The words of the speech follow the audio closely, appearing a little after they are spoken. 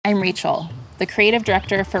I'm Rachel, the creative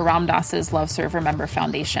director for Ram Dass's Love Serve Remember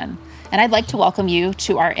Foundation, and I'd like to welcome you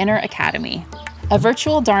to our Inner Academy, a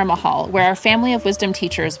virtual Dharma hall where our family of wisdom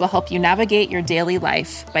teachers will help you navigate your daily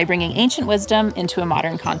life by bringing ancient wisdom into a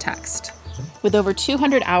modern context. With over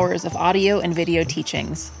 200 hours of audio and video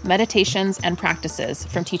teachings, meditations, and practices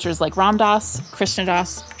from teachers like Ram Dass,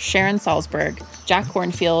 Krishnadas, Sharon Salzberg, Jack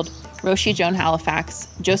Kornfield, Roshi Joan Halifax,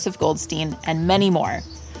 Joseph Goldstein, and many more,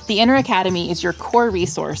 the Inner Academy is your core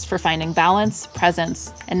resource for finding balance,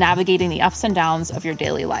 presence, and navigating the ups and downs of your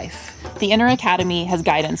daily life. The Inner Academy has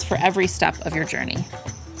guidance for every step of your journey.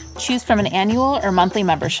 Choose from an annual or monthly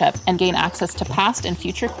membership and gain access to past and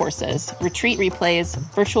future courses, retreat replays,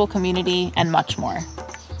 virtual community, and much more.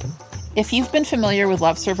 If you've been familiar with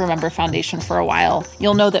Love Serve Remember Foundation for a while,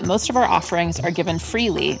 you'll know that most of our offerings are given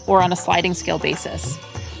freely or on a sliding scale basis.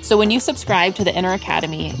 So when you subscribe to the Inner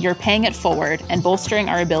Academy, you're paying it forward and bolstering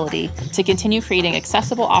our ability to continue creating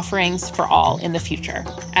accessible offerings for all in the future,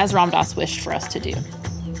 as Ram Dass wished for us to do.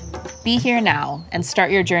 Be here now and start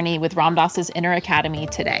your journey with Ram Dass's Inner Academy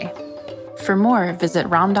today. For more, visit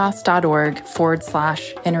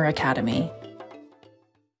ramdass.org/Inner Academy.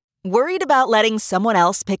 Worried about letting someone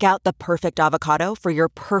else pick out the perfect avocado for your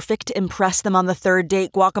perfect impress them on the third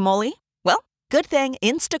date guacamole? Well, good thing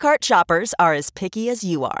Instacart shoppers are as picky as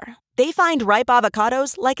you are. They find ripe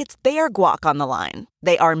avocados like it's their guac on the line.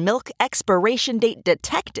 They are milk expiration date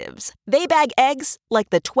detectives. They bag eggs like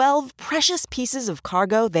the 12 precious pieces of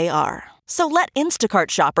cargo they are. So let Instacart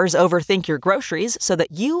shoppers overthink your groceries so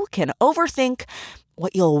that you can overthink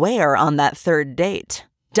what you'll wear on that third date.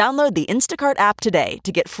 Download the Instacart app today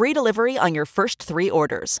to get free delivery on your first 3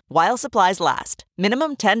 orders, while supplies last.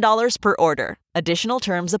 Minimum $10 per order. Additional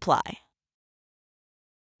terms apply.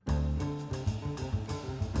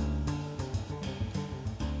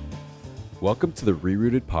 Welcome to the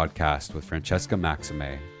Rerooted podcast with Francesca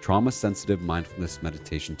Maxime, trauma-sensitive mindfulness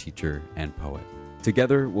meditation teacher and poet.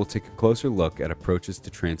 Together, we'll take a closer look at approaches to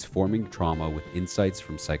transforming trauma with insights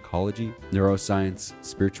from psychology, neuroscience,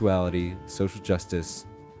 spirituality, social justice,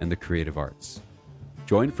 and the creative arts.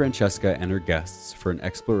 Join Francesca and her guests for an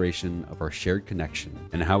exploration of our shared connection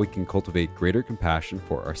and how we can cultivate greater compassion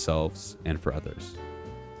for ourselves and for others.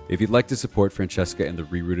 If you'd like to support Francesca and the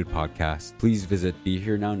Rerooted podcast, please visit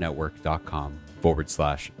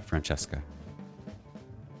BeHereNowNetwork.com/Francesca.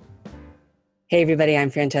 Hey everybody, I'm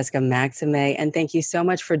Francesca Maxime, and thank you so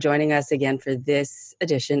much for joining us again for this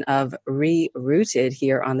edition of Rerooted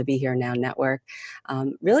here on the Be Here Now Network.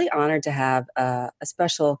 Really honored to have a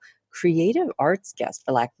special creative arts guest,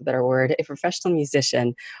 for lack of a better word, a professional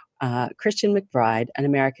musician, Christian McBride, an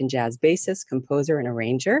American jazz bassist, composer, and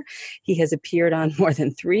arranger. He has appeared on more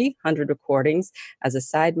than 300 recordings. As a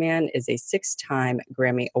sideman, is a 6-time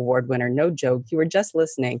Grammy Award winner. No joke. You were just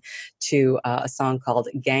listening to a song called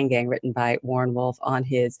Gang Gang, written by Warren Wolf on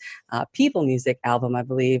his People Music album, I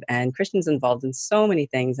believe. And Christian's involved in so many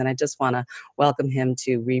things, and I just want to welcome him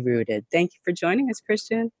to Rerooted. Thank you for joining us,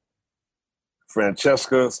 Christian.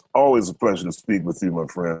 Francesca, it's always a pleasure to speak with you, my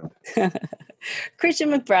friend. Christian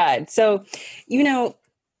McBride. So,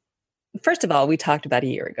 first of all, we talked about a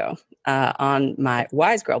year ago on my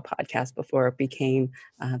Wise Girl podcast before it became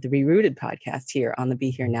the Rerooted podcast here on the Be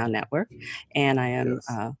Here Now Network. And I am,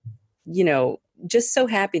 just so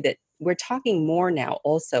happy that we're talking more now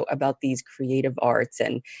also about these creative arts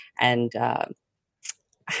and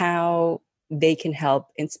how they can help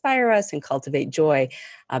inspire us and cultivate joy,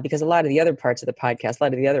 because a lot of the other parts of the podcast, a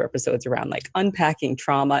lot of the other episodes around like unpacking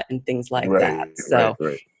trauma and things like that.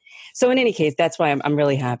 So in any case, that's why I'm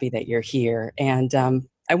really happy that you're here. And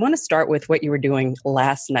I want to start with what you were doing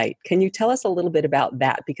last night. Can you tell us a little bit about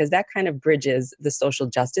that? Because that kind of bridges the social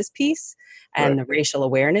justice piece and the racial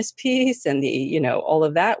awareness piece and the, all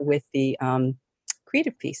of that with the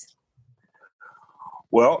creative piece.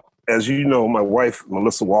 Well, as you know, my wife,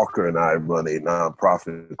 Melissa Walker, and I run a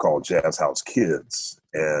nonprofit called Jazz House Kids.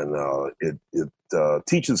 And it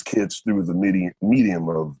teaches kids through the medium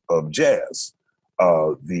of jazz,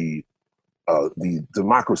 the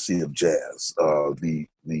democracy of jazz, the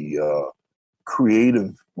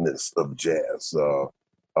creativeness of jazz, the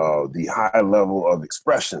high level of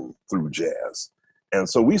expression through jazz. And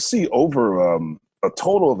so we see over a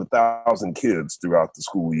total of 1,000 kids throughout the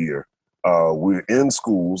school year. We're in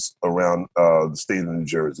schools around the state of New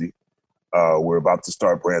Jersey. We're about to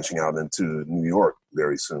start branching out into New York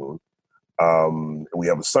very soon. And we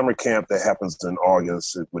have a summer camp that happens in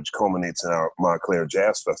August, which culminates in our Montclair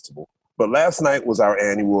Jazz Festival. But last night was our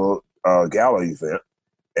annual gala event,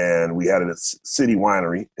 and we had it at City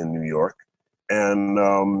Winery in New York. And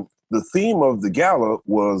the theme of the gala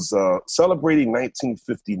was celebrating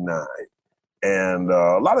 1959. And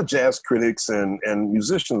a lot of jazz critics and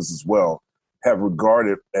musicians as well have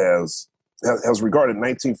regarded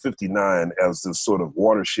 1959 as this sort of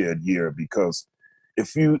watershed year, because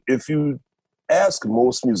if you ask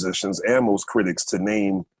most musicians and most critics to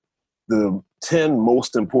name the 10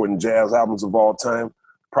 most important jazz albums of all time,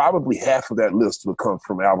 probably half of that list would come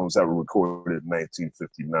from albums that were recorded in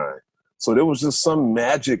 1959. So there was just some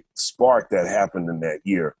magic spark that happened in that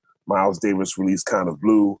year. Miles Davis released Kind of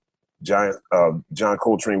Blue. John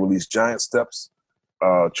Coltrane released Giant Steps.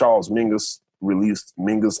 Charles Mingus released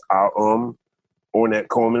Mingus Ornette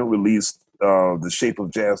Coleman released The Shape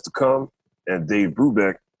of Jazz to Come. And Dave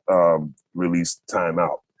Brubeck released Time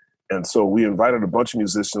Out. And so we invited a bunch of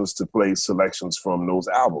musicians to play selections from those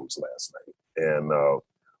albums last night. And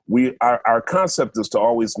our concept is to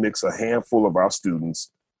always mix a handful of our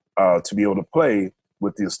students to be able to play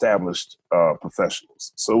with the established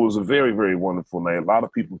professionals. So it was a very, very wonderful night. A lot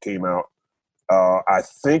of people came out. I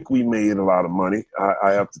think we made a lot of money.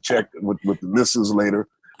 I have to check with the missus later.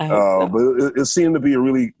 But it seemed to be a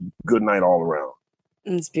really good night all around.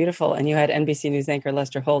 It's beautiful. And you had NBC News anchor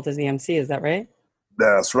Lester Holt as the MC, is that right?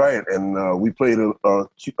 That's right. And we played a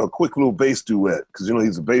quick little bass duet because,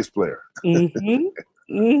 he's a bass player. Mm-hmm.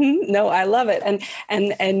 Mm-hmm. No, I love it. And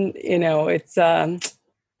it's,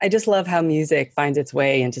 I just love how music finds its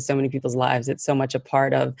way into so many people's lives. It's so much a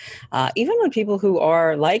part of, even when people who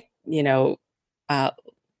are like,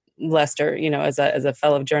 Lester, as a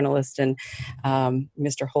fellow journalist and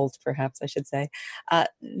Mr. Holt, perhaps I should say,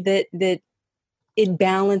 that it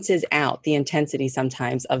balances out the intensity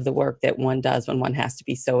sometimes of the work that one does when one has to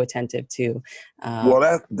be so attentive to.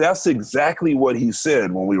 Well, that's exactly what he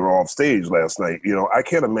said when we were off stage last night. I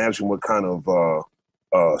can't imagine what kind of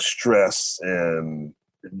stress and,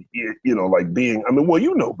 like being,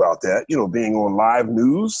 about that, being on live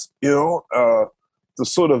news, the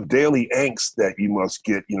sort of daily angst that you must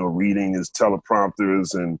get, reading his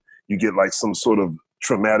teleprompters, and you get like some sort of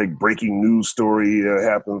traumatic breaking news story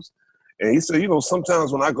happens. And he said,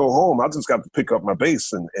 sometimes when I go home, I just got to pick up my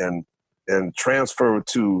bass and transfer it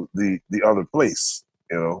to the other place,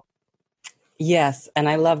 Yes. And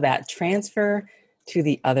I love that. Transfer to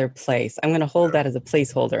the other place. I'm going to hold that as a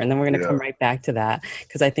placeholder, and then we're going to come right back to that,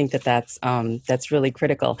 because I think that's really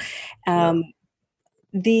critical.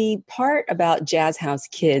 The part about Jazz House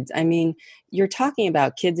Kids, you're talking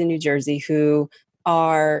about kids in New Jersey who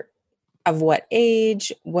are of what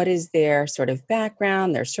age, what is their sort of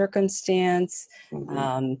background, their circumstance,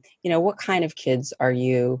 what kind of kids are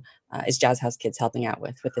you, is Jazz House Kids helping out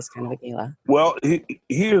with this kind of a gala? Well,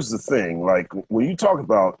 here's the thing, like when you talk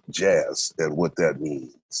about jazz and what that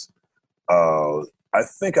means, I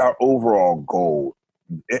think our overall goal,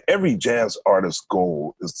 every jazz artist's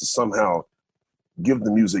goal, is to somehow give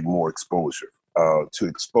the music more exposure, to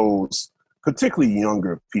expose particularly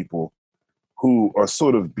younger people who are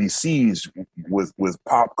sort of besieged with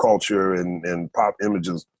pop culture and pop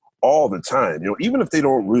images all the time. Even if they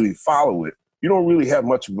don't really follow it, you don't really have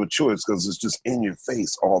much of a choice because it's just in your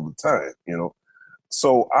face all the time,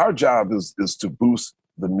 So our job is to boost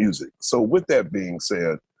the music. So with that being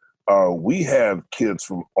said, we have kids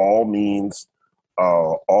from all means,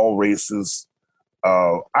 all races.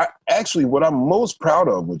 What I'm most proud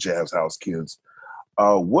of with Jazz House Kids,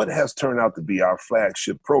 what has turned out to be our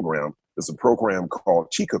flagship program, is a program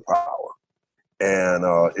called Chica Power. And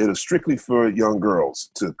it is strictly for young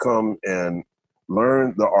girls to come and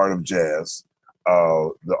learn the art of jazz,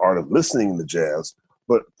 the art of listening to jazz,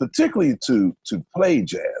 but particularly to play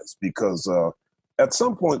jazz, because at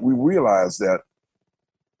some point we realized that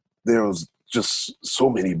there was just so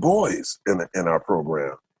many boys in our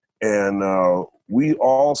program. And we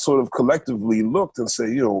all sort of collectively looked and said,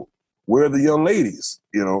 where are the young ladies,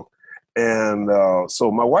 And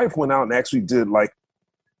so my wife went out and actually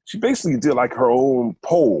she basically did like her own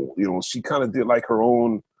poll, she kind of did like her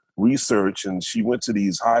own research, and she went to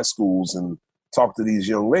these high schools and talked to these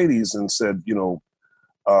young ladies and said, do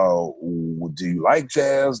you like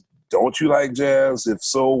jazz? Don't you like jazz? If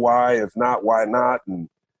so, why? If not, why not? And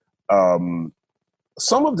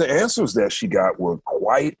some of the answers that she got were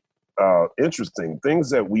quite interesting, things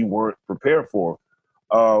that we weren't prepared for.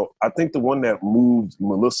 I think the one that moved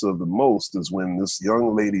Melissa the most is when this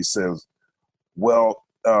young lady says, well,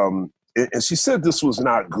 and she said this was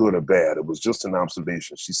not good or bad. It was just an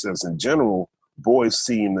observation. She says, in general, boys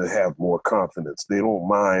seem to have more confidence. They don't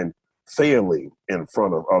mind failing in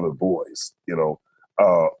front of other boys.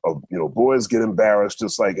 Boys get embarrassed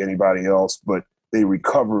just like anybody else, but they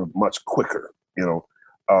recover much quicker.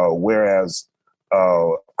 Whereas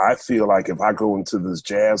I feel like if I go into this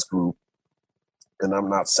jazz group and I'm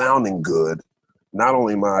not sounding good, not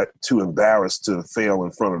only am I too embarrassed to fail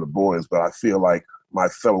in front of the boys, but I feel like my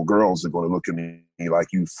fellow girls are going to look at me like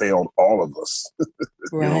you failed all of us.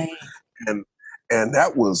 Right. And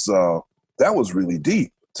that was really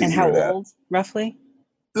deep to And hear how that. old, roughly?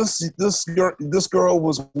 This girl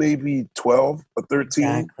was maybe 12 or 13,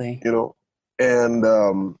 Exactly. And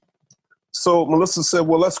so Melissa said,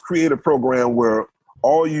 well, let's create a program where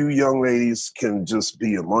all you young ladies can just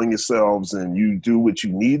be among yourselves and you do what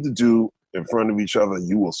you need to do in front of each other.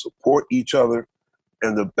 You will support each other.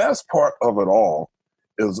 And the best part of it all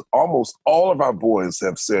is almost all of our boys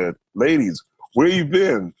have said, ladies, where you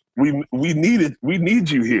been? We need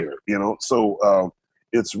you here, So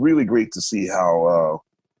it's really great to see how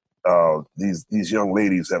these young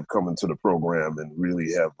ladies have come into the program and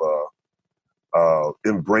really have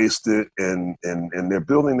embraced it, and they're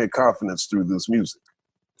building their confidence through this music.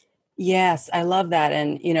 Yes, I love that.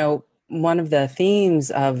 And, one of the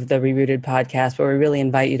themes of the Rerooted podcast, where we really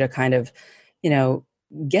invite you to kind of,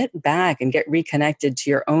 get back and get reconnected to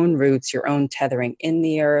your own roots, your own tethering in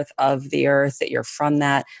the earth, of the earth, that you're from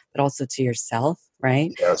that, but also to yourself,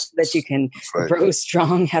 right? Yes, So that you can grow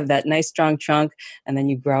strong, have that nice strong trunk, and then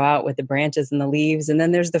you grow out with the branches and the leaves, and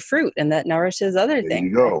then there's the fruit, and that nourishes other There things.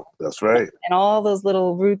 you go. That's right. And all those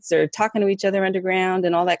little roots are talking to each other underground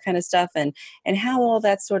and all that kind of stuff, and how all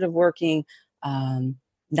that's sort of working,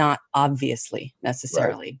 not obviously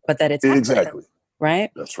necessarily, but that it's happening, Exactly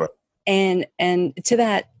right? That's right. And to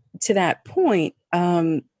that point,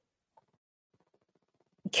 Carol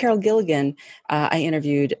Gilligan, I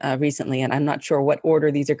interviewed recently, and I'm not sure what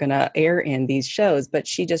order these are going to air in, these shows, but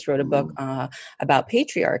she just wrote a book about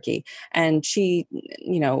patriarchy. And she,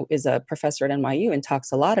 is a professor at NYU and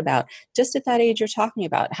talks a lot about, just at that age you're talking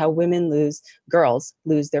about, how girls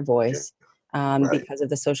lose their voice. Because of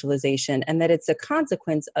the socialization, and that it's a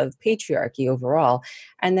consequence of patriarchy overall,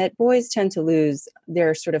 and that boys tend to lose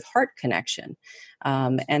their sort of heart connection,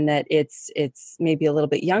 and that it's maybe a little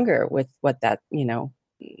bit younger with what that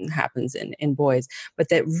happens in boys, but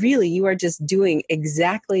that really you are just doing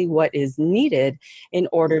exactly what is needed in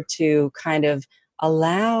order to kind of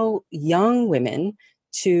allow young women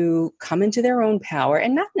to come into their own power,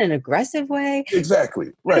 and not in an aggressive way.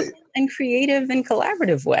 Exactly. Right. And creative and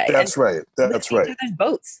collaborative way. That's right. That's right. Each other's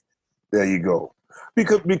boats. There you go.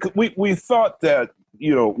 Because we thought that,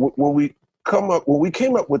 when we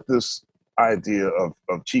came up with this idea of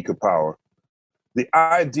Chica Power, the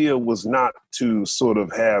idea was not to sort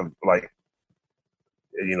of have like,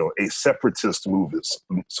 a separatist movement,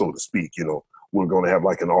 so to speak. We're going to have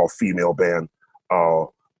like an all-female band,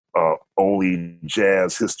 only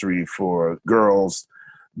jazz history for girls.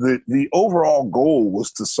 The overall goal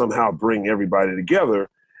was to somehow bring everybody together.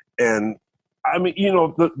 And I mean,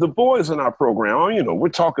 the boys in our program, we're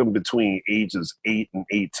talking between ages 8 and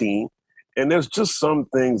 18. And there's just some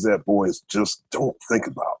things that boys just don't think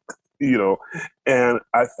about, And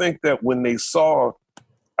I think that when they saw,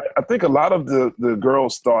 I think a lot of the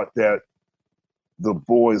girls thought that the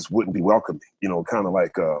boys wouldn't be welcoming, kind of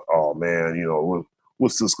like, oh man,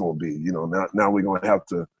 what's this going to be? Now we're going to have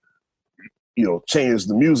to, change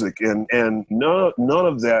the music. And none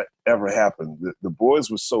of that ever happened. The boys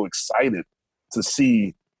were so excited to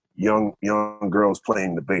see young girls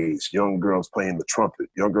playing the bass, young girls playing the trumpet,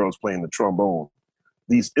 young girls playing the trombone.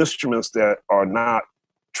 These instruments that are not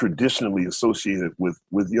traditionally associated with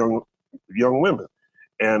young women.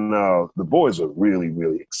 And the boys are really,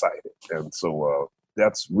 really excited. And so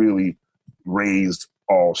that's really raised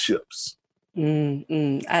all ships.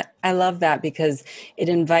 I love that, because it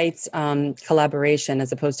invites collaboration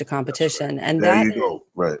as opposed to competition. Right. And there you go.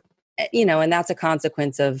 Right. And that's a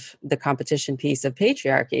consequence of the competition piece of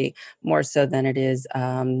patriarchy, more so than it is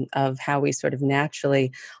of how we sort of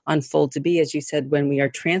naturally unfold to be, as you said, when we are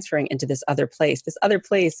transferring into this other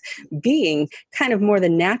place being kind of more the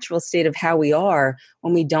natural state of how we are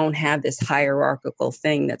when we don't have this hierarchical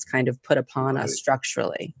thing that's kind of put upon us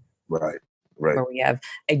structurally. Right. Where we have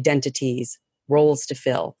identities, roles to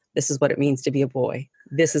fill. This is what it means to be a boy.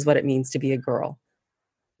 This is what it means to be a girl.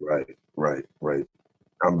 Right.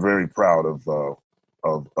 I'm very proud of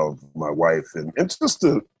my wife and just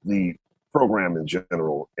the program in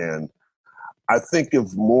general. And I think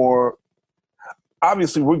if more,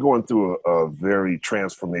 obviously we're going through a very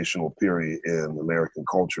transformational period in American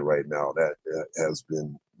culture right now that has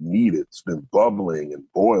been needed. It's been bubbling and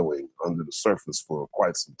boiling under the surface for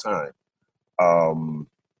quite some time.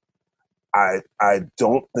 I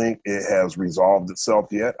don't think it has resolved itself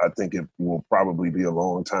yet. I think it will probably be a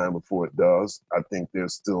long time before it does. I think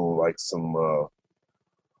there's still like some,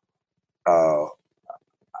 I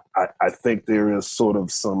think there is sort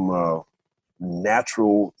of some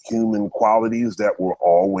natural human qualities that will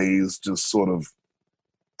always just sort of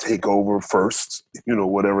take over first,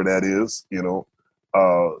 whatever that is,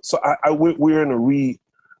 So we're in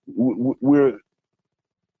we're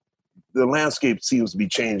the landscape seems to be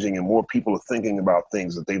changing, and more people are thinking about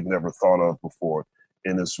things that they've never thought of before,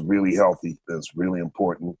 and it's really healthy. It's really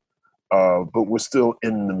important. But we're still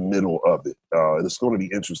in the middle of it. It's going to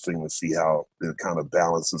be interesting to see how it kind of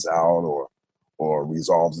balances out or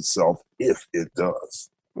resolves itself, if it does.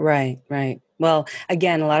 Right, right. Well,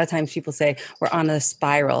 again, a lot of times people say we're on a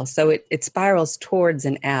spiral. So it spirals towards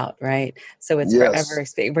and out, right? So it's forever.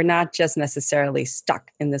 Yes, We're not just necessarily stuck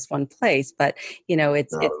in this one place, but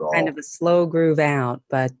it's not at kind all. of a slow groove out,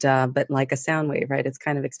 but like a sound wave, right? It's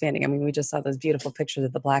kind of expanding. I mean, we just saw those beautiful pictures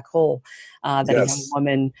of the black hole that a young Yes,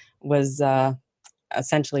 woman was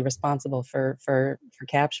essentially responsible for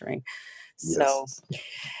capturing. So yes.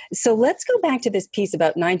 so let's go back to this piece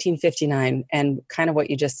about 1959 and kind of what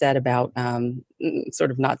you just said about, sort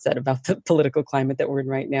of not said about the political climate that we're in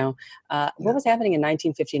right now. What Yeah. was happening in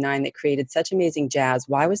 1959 that created such amazing jazz?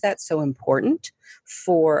 Why was that so important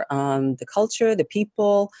for the culture, the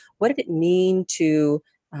people? What did it mean to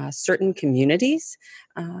certain communities?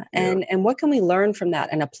 Yeah. And what can we learn from that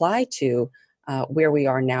and apply to where we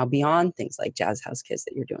are now beyond things like Jazz House Kids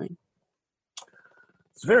that you're doing?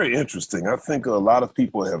 It's very interesting. I think a lot of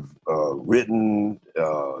people have written,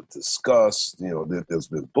 discussed, there's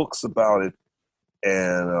been books about it.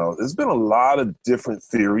 And there's been a lot of different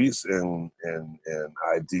theories and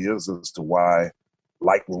ideas as to why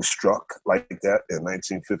lightning struck like that in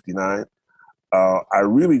 1959. I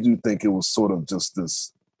really do think it was sort of just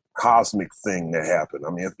this cosmic thing that happened.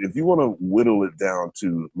 I mean, if you want to whittle it down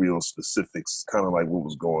to real specifics, kind of like what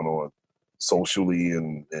was going on socially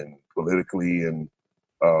and politically and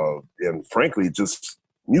frankly, just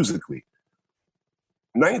musically.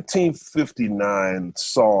 1959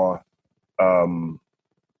 saw, if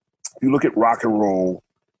you look at rock and roll,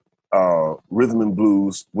 rhythm and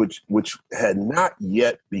blues, which had not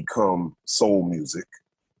yet become soul music.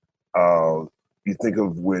 You think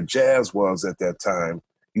of where jazz was at that time.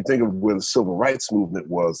 You think of where the civil rights movement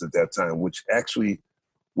was at that time, which actually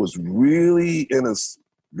was really in its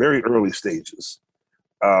very early stages.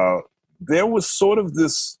 There was sort of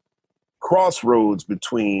this crossroads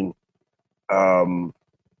between the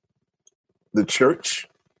church,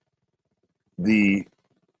 the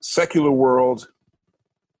secular world,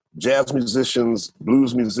 jazz musicians,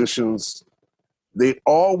 blues musicians. They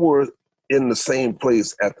all were in the same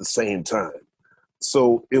place at the same time.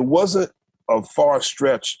 So it wasn't a far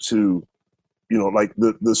stretch to, like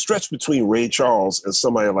the stretch between Ray Charles and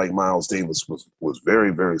somebody like Miles Davis was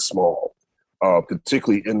very, very small,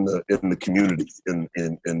 particularly in the community, in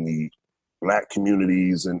the Black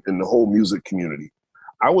communities and in the whole music community.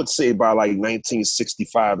 I would say by like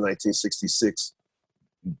 1965, 1966,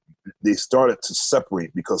 they started to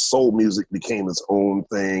separate because soul music became its own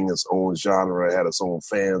thing, its own genre, had its own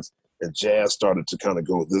fans, and jazz started to kind of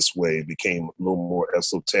go this way. It became a little more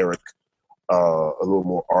esoteric, a little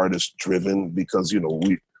more artist driven because,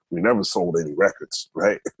 we never sold any records,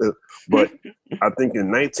 right? But I think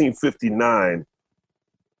in 1959,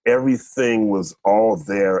 everything was all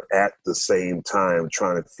there at the same time,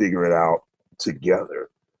 trying to figure it out together.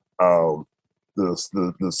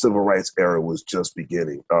 The civil rights era was just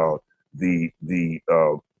beginning. The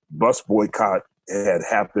bus boycott had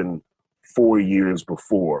happened 4 years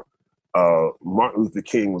before. Martin Luther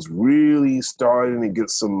King was really starting to get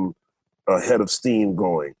some head of steam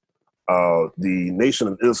going. The Nation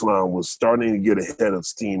of Islam was starting to get a head of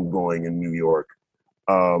steam going in New York.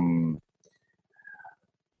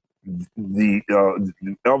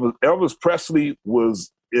 Elvis Presley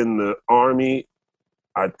was in the army.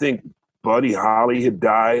 I think Buddy Holly had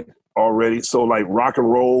died already. So like rock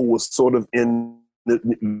and roll was sort of in the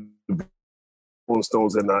Rolling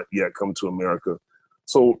Stones had not yet come to America.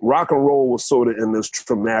 So rock and roll was sort of in this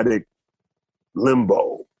traumatic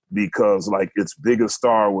limbo because like its biggest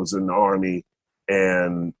star was in the army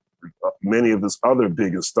and many of its other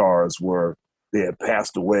biggest stars they had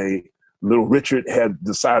passed away. Little Richard had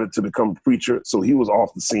decided to become a preacher, so he was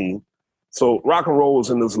off the scene. So rock and roll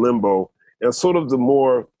was in this limbo, and sort of the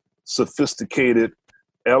more sophisticated,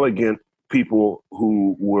 elegant people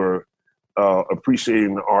who were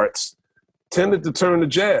appreciating the arts tended to turn to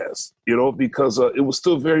jazz, because it was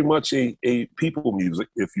still very much a people music,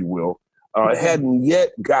 if you will. It hadn't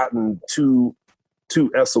yet gotten too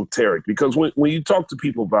esoteric, because when you talk to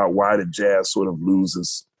people about why did jazz sort of lose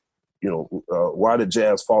its, why did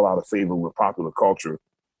jazz fall out of favor with popular culture?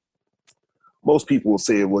 Most people will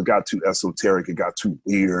say it got too esoteric, it got too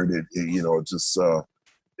weird,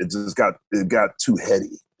 it got too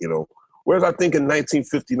heady, you know. Whereas I think in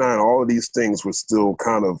 1959, all of these things were still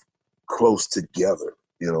kind of close together,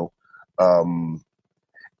 you know.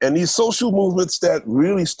 And these social movements that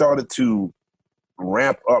really started to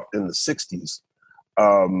ramp up in the 60s,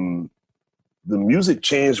 the music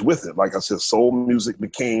changed with it. Like I said, soul music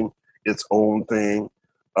became its own thing.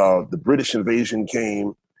 The British invasion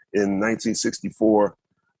came in 1964.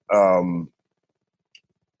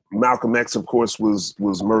 Malcolm X, of course, was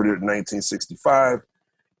murdered in 1965.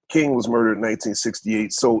 King was murdered in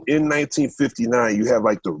 1968. So in 1959, you have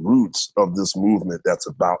like the roots of this movement that's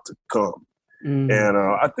about to come. And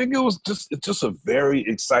I think it's just a very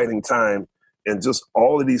exciting time. And just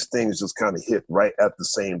all of these things just kind of hit right at the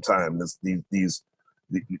same time. These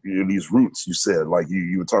roots, you said, like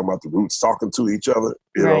you were talking about the roots talking to each other.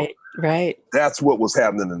 You know, that's what was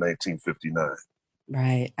happening in 1959.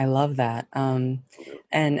 Right. I love that. And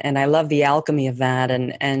I love the alchemy of that.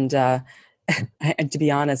 And to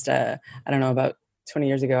be honest, I don't know, about 20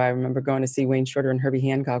 years ago, I remember going to see Wayne Shorter and Herbie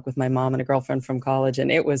Hancock with my mom and a girlfriend from college, and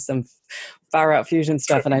it was some far out fusion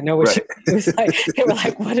stuff. And I know what it was like. They were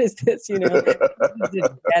like, "What is this?" You know,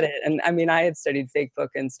 didn't get it. And I mean, I had studied fake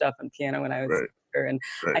book and stuff and piano when I was younger, and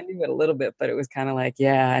I knew it a little bit, but it was kind of like,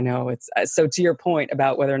 yeah, I know. It's so to your point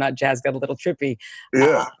about whether or not jazz got a little trippy,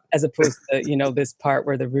 as opposed to, you know, this part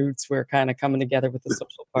where the roots were kind of coming together with the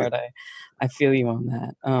social part. I feel you on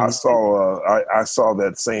that. I saw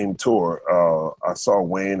that same tour. I saw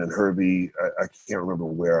Wayne and Herbie. I can't remember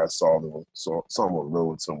where I saw them. Saw them on the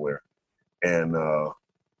road somewhere. And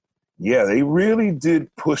they really did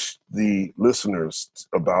push the listeners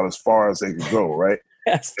about as far as they could go, right?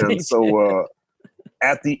 Yes, and so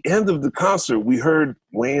at the end of the concert, we heard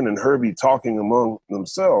Wayne and Herbie talking among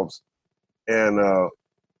themselves. And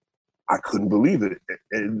I couldn't believe it.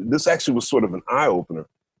 This actually was sort of an eye-opener.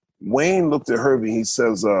 Wayne looked at Herbie. He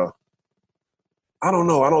says, "I don't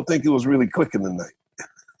know. I don't think it was really clicking tonight."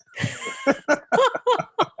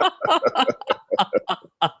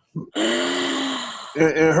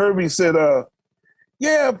 and Herbie said,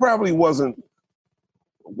 "Yeah, it probably wasn't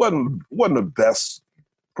the best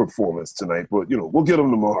performance tonight, but you know, we'll get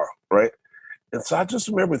them tomorrow, right?" And so I just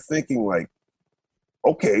remember thinking, like,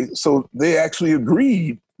 okay, so they actually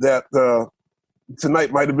agreed that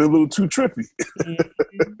tonight might have been a little too trippy.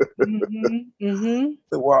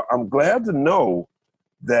 Well, I'm glad to know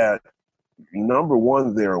that, number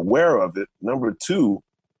one, they're aware of it. Number two,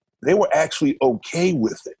 they were actually okay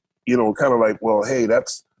with it. You know, kind of like, well, hey,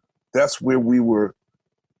 that's where we were,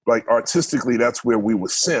 like, artistically, that's where we were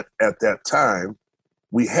sent at that time.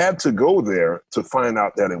 We had to go there to find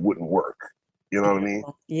out that it wouldn't work. You know what I mean?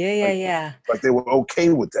 Yeah. Like they were okay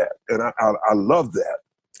with that. And I love that.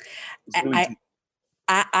 Really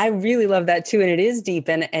I really love that too. And it is deep.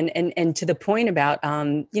 And to the point about,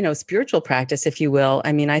 you know, spiritual practice, if you will.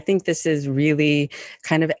 I mean, I think this is really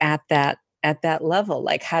kind of at that level.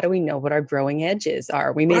 Like, how do we know what our growing edges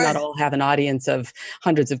are? We may not all have an audience of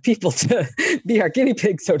hundreds of people to be our guinea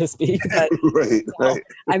pig, so to speak. But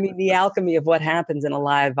I mean, the alchemy of what happens in a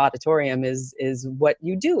live auditorium is what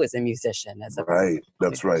you do as a musician. That's right.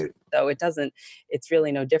 So it's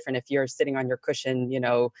really no different if you're sitting on your cushion, you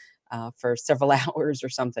know, for several hours or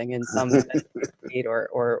something in some state,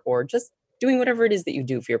 or just doing whatever it is that you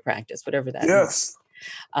do for your practice, whatever that is.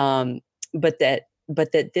 But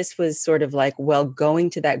that this was sort of like, well, going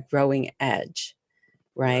to that growing edge,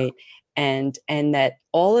 right? And that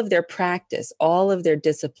all of their practice, all of their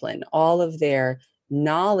discipline, all of their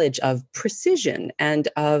knowledge of precision and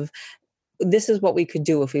of this is what we could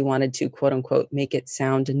do if we wanted to, quote unquote, make it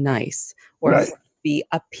sound nice or be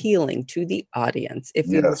appealing to the audience, if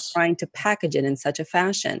we were trying to package it in such a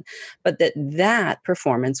fashion, but that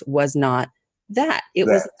performance was not that. It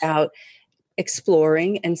was about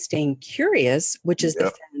exploring and staying curious, which is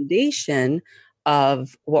the foundation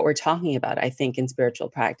of what we're talking about, I think, in spiritual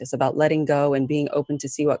practice, about letting go and being open to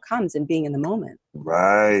see what comes and being in the moment.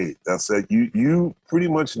 Right. That's it. You pretty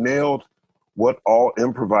much nailed what all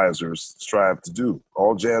improvisers strive to do.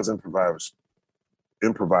 All jazz improvisers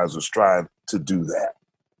strive to do that.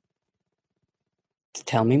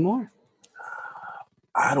 Tell me more.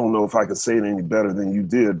 I don't know if I could say it any better than you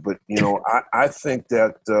did, but, you know, I think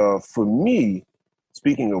that for me,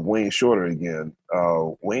 speaking of Wayne Shorter again,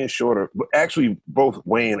 Wayne Shorter, actually both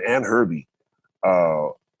Wayne and Herbie,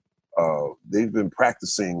 they've been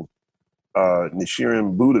practicing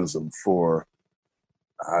Nichiren Buddhism for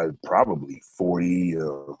probably 40,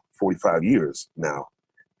 45 years now.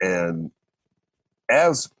 And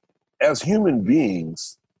as human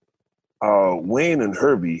beings, Wayne and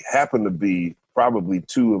Herbie happen to be probably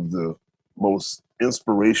two of the most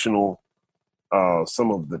inspirational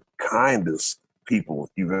some of the kindest people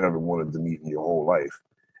you've ever wanted to meet in your whole life.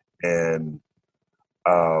 And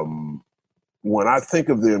when I think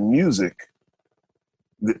of their music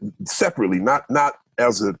separately, not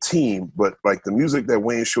as a team, but like the music that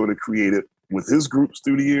Wayne Shorter created with his groups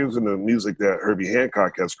through the years and the music that Herbie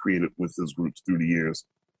Hancock has created with his groups through the years,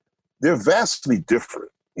 they're vastly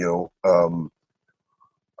different,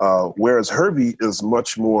 whereas Herbie is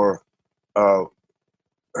much more,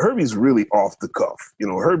 Herbie's really off the cuff.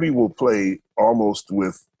 Herbie will play almost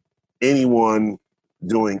with anyone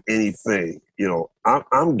doing anything.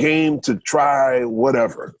 I'm game to try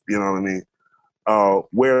whatever, you know what I mean?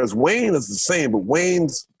 Whereas Wayne is the same, but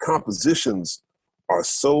Wayne's compositions are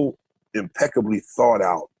so impeccably thought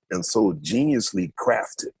out and so geniusly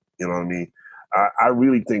crafted. You know what I mean? I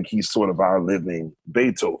really think he's sort of our living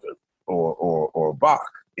Beethoven or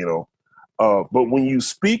Bach, but when you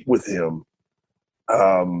speak with him,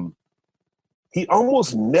 he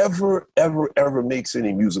almost never, ever, ever makes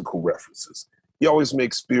any musical references. He always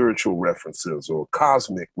makes spiritual references or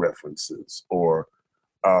cosmic references, or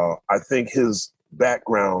I think his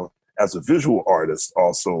background as a visual artist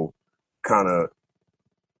also kind of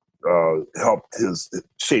helped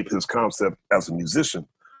shape his concept as a musician.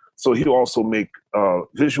 So he'll also make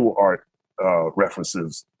visual art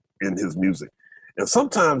references in his music. And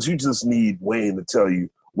sometimes you just need Wayne to tell you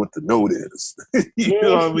what the note is. You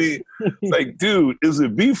know what I mean? Like, dude, is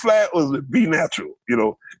it B flat or is it B natural?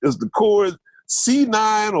 Is the chord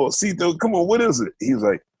C9 or C3? Come on, what is it? He's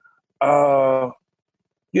like,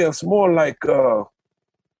 yeah, it's more like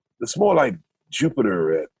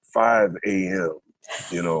Jupiter at 5 a.m.,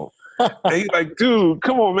 And he's like, dude,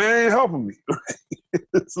 come on, man, ain't helping me.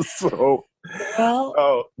 So,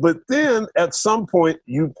 but then at some point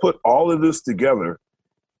you put all of this together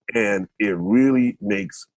and it really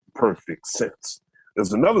makes perfect sense.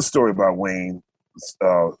 There's another story about Wayne.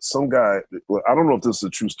 Some guy, well, I don't know if this is a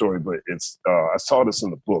true story, but it's I saw this in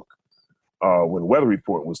the book when Weather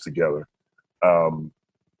Report was together.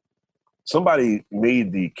 Somebody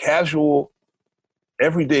made the casual,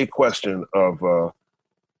 everyday question of,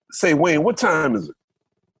 say, Wayne, what time is it?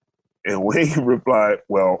 And Wayne replied,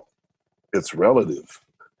 well, it's relative.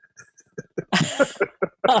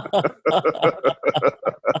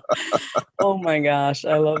 Oh my gosh,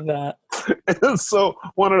 I love that. And so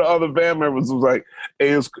one of the other band members was like,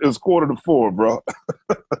 hey, it's 3:45, bro.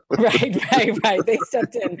 Right. They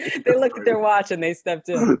stepped in. They looked at their watch and they stepped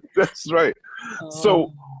in. That's right.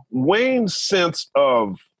 So Wayne's sense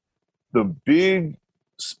of the big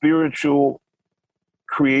spiritual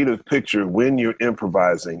creative picture when you're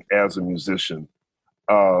improvising as a musician,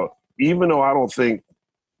 even though I don't think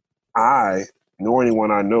I, nor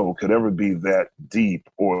anyone I know, could ever be that deep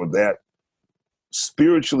or that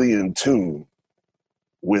spiritually in tune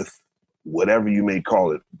with whatever you may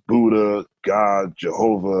call it, Buddha, God,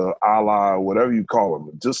 Jehovah, Allah, whatever you call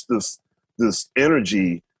them, just this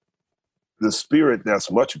energy, the spirit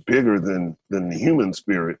that's much bigger than the human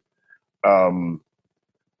spirit.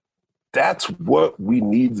 That's what we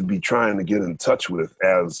need to be trying to get in touch with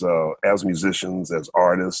as musicians, as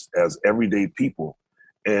artists, as everyday people.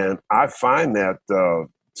 And I find that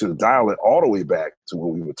to dial it all the way back to what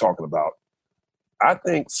we were talking about, I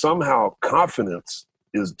think somehow confidence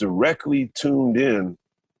is directly tuned in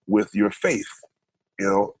with your faith.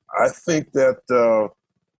 I think that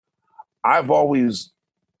I've always,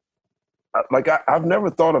 I've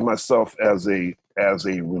never thought of myself as a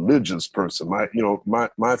religious person.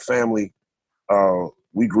 My family,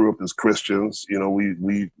 we grew up as Christians.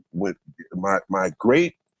 We went. My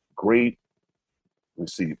great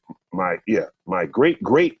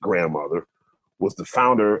grandmother was the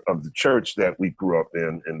founder of the church that we grew up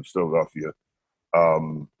in Philadelphia,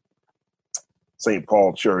 St.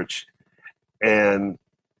 Paul Church,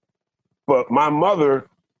 but my mother,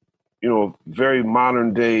 very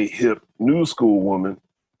modern day hip new school woman.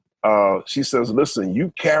 She says, listen,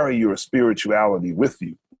 you carry your spirituality with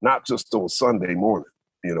you, not just on Sunday morning.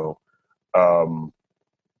 You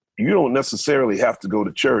don't necessarily have to go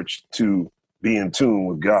to church to be in tune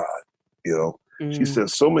with God. She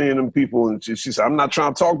says so many of them people, and she said, I'm not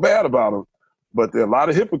trying to talk bad about them, but there are a lot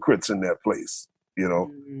of hypocrites in that place.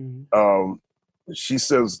 She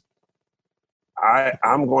says,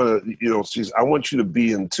 I'm going to, I want you to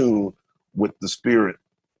be in tune with the spirit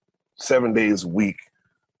 7 days a week,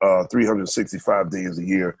 365 days a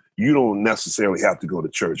year. You don't necessarily have to go to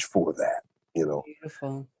church for that,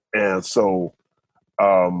 Beautiful. And so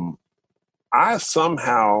I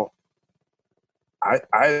somehow,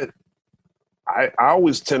 I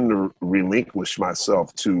always tend to relinquish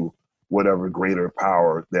myself to whatever greater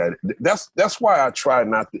power that's why I try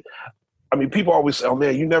not to. I mean, people always say, oh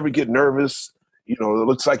man, you never get nervous. You know, it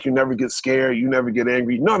looks like you never get scared. You never get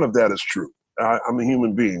angry. None of that is true. I'm a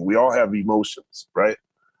human being. We all have emotions, right?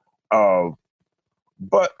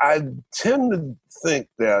 But I tend to think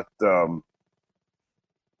that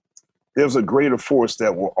there's a greater force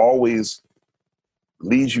that will always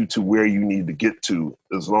lead you to where you need to get to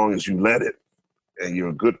as long as you let it. And you're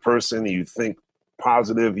a good person and you think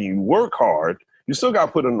positive and you work hard. You still got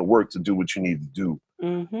to put in the work to do what you need to do.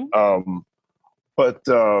 Mm-hmm. But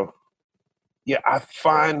yeah, I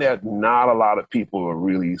find that not a lot of people are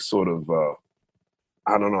really sort of,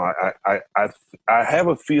 I don't know. I have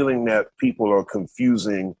a feeling that people are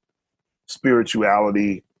confusing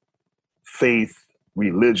spirituality, faith,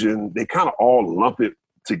 religion. They kind of all lump it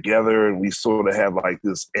together, and we sort of have like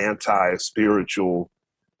this anti-spiritual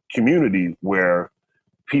community where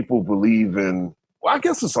people believe in, well, I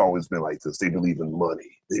guess it's always been like this. They believe in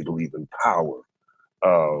money. They believe in power.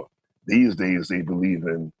 These days, they believe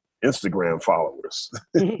in Instagram followers,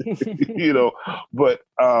 you know, but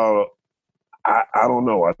I don't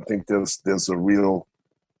know. I think there's a real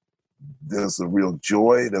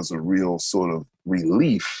joy. There's a real sort of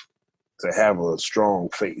relief to have a strong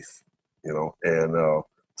faith, you know, and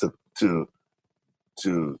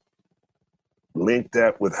to link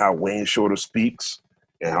that with how Wayne Shorter speaks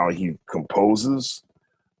and how he composes.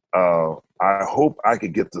 I hope I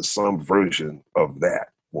could get to some version of that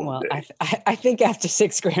one day. I think after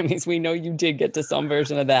 6 Grammys, we know you did get to some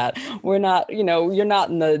version of that. We're not, you know, you're not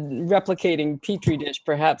in the replicating petri dish,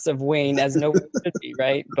 perhaps, of Wayne as no one should be,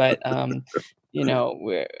 right? But, you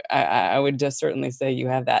know, I would just certainly say you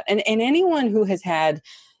have that. And anyone who has had,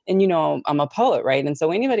 and, you know, I'm a poet, right? And so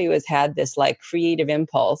anybody who has had this like creative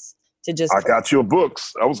impulse to just... I got your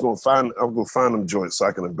books. I was going to find them joints so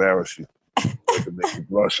I can embarrass you. I could make you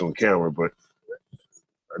blush on camera, but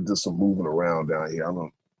I did some moving around down here.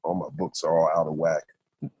 All my books are all out of whack.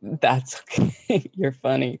 That's okay. You're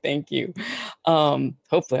funny. Thank you.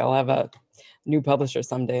 Hopefully I'll have a new publisher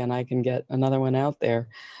someday and I can get another one out there.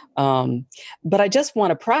 But I just won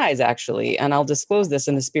a prize, actually, and I'll disclose this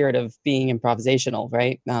in the spirit of being improvisational,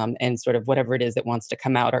 right? And sort of whatever it is that wants to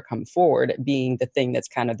come out or come forward being the thing that's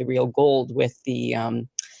kind of the real gold with the,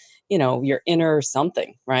 you know, your inner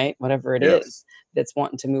something, right? Whatever it is that's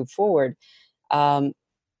wanting to move forward.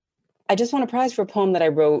 I just won a prize for a poem that I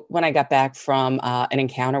wrote when I got back from an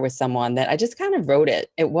encounter with someone that I just kind of wrote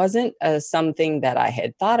it. It wasn't something that I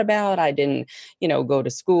had thought about. I didn't, you know, go to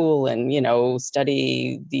school and, you know,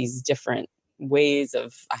 study these different ways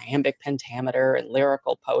of iambic pentameter and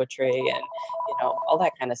lyrical poetry and, you know, all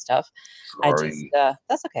that kind of stuff. Sorry.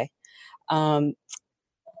 That's okay.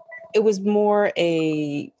 It was more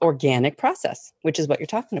a organic process, which is what you're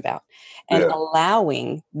talking about, and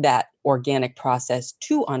allowing that organic process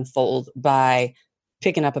to unfold by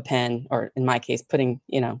picking up a pen, or in my case, putting,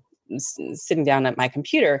 you know, sitting down at my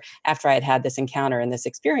computer after I had had this encounter and this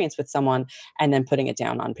experience with someone, and then putting it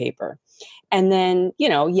down on paper. And then, you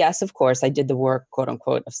know, yes, of course, I did the work, quote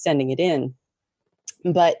unquote, of sending it in,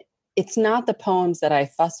 but it's not the poems that I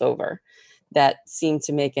fuss over that seem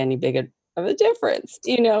to make any big of a difference,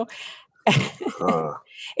 you know.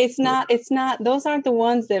 It's not those aren't the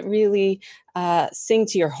ones that really sing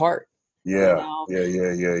to your heart. Yeah. You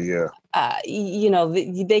know? You know,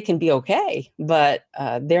 they can be okay, but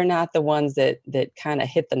they're not the ones that kind of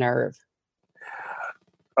hit the nerve.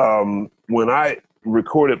 When I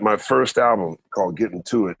recorded my first album called Getting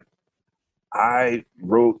To It, I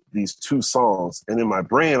wrote these 2 songs, and in my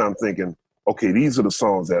brain I'm thinking, okay, these are the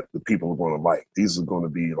songs that the people are going to like. These are going to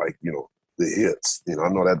be like, you know, the hits. You know, I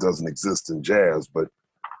know that doesn't exist in jazz, but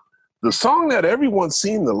the song that everyone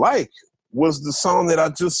seemed to like was the song that I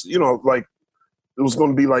just, you know, like, it was going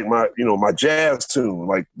to be like my, you know, my jazz tune,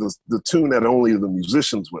 like the tune that only the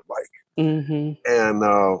musicians would like. Mm-hmm. And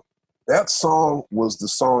that song was the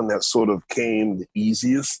song that sort of came the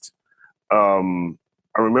easiest.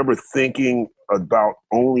 I remember thinking about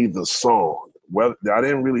only the song. Whether I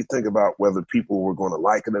didn't really think about whether people were going to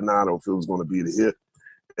like it or not, or if it was going to be the hit.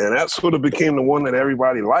 And that sort of became the one that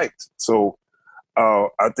everybody liked. So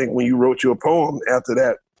I think when you wrote your poem after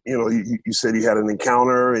that, you know, you said you had an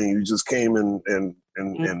encounter and you just came and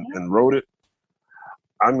wrote it.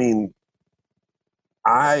 I mean,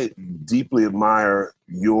 I deeply admire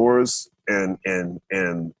yours and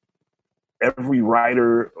every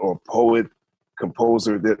writer or poet,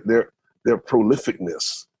 composer, their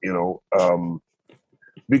prolificness, you know,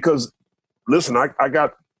 because listen, I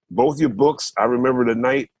got both your books. I remember the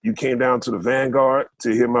night you came down to the Vanguard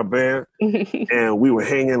to hear my band, and we were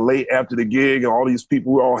hanging late after the gig, and all these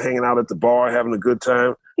people were all hanging out at the bar having a good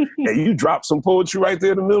time, and you dropped some poetry right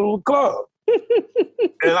there in the middle of the club.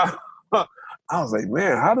 And I was like,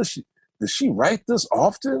 man, does she write this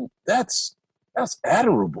often? That's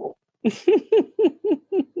admirable.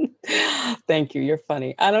 Thank you. You're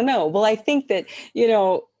funny. I don't know. Well, I think that,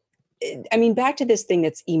 I mean, back to this thing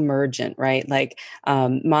that's emergent, right? Like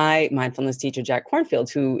my mindfulness teacher, Jack Cornfield,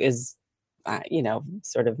 who is,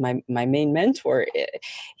 sort of my main mentor,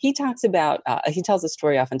 he talks about, he tells a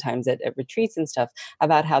story oftentimes at retreats and stuff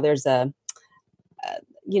about how there's a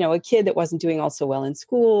kid that wasn't doing all so well in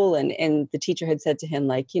school. And the teacher had said to him,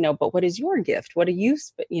 like, but what is your gift? What are you,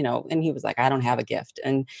 and he was like, I don't have a gift.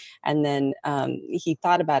 And then he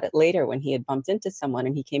thought about it later when he had bumped into someone,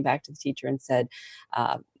 and he came back to the teacher and said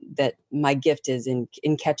that my gift is in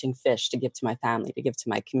catching fish to give to my family, to give to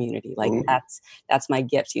my community. Like that's my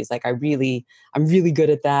gift. He's like, I'm really good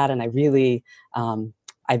at that. And I really, I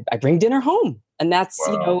bring dinner home. And that's,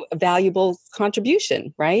 Wow. a valuable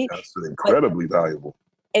contribution, right? That's incredibly valuable.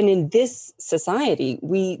 And in this society,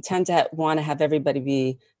 we tend to want to have everybody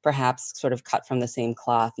be perhaps sort of cut from the same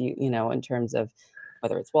cloth, in terms of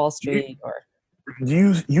whether it's Wall Street or.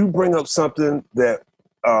 You bring up something that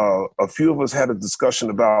a few of us had a discussion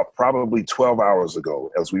about probably 12 hours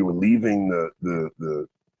ago as we were leaving the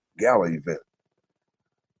gala event.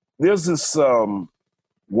 There's this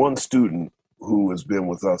one student who has been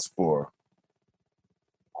with us for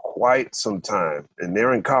quite some time, and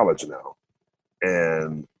they're in college now.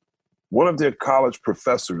 And one of their college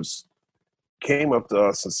professors came up to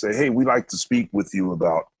us and said, hey, we'd like to speak with you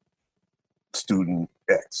about student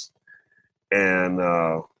X. And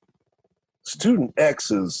student X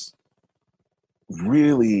is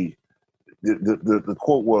really, the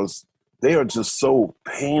quote was, they are just so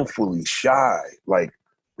painfully shy. Like,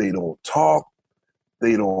 they don't talk.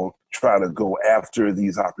 They don't try to go after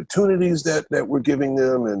these opportunities that we're giving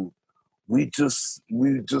them. And we just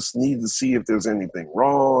need to see if there's anything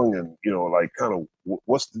wrong, and like kind of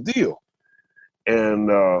what's the deal. And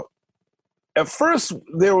at first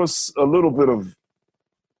there was a little bit of,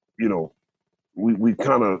 we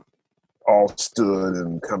kind of all stood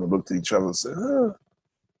and kind of looked at each other and said,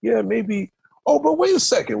 yeah, maybe. Oh, but wait a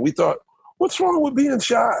second. We thought, what's wrong with being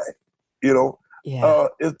shy? Yeah.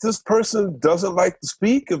 If this person doesn't like to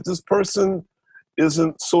speak, if this person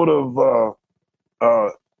isn't sort of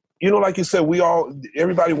like you said,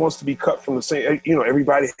 everybody wants to be cut from the same,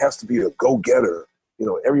 everybody has to be a go-getter.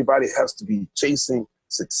 Everybody has to be chasing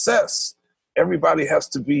success. Everybody has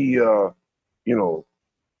to be,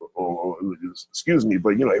 excuse me,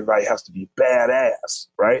 but, everybody has to be badass,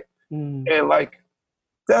 right? And like,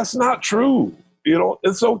 that's not true.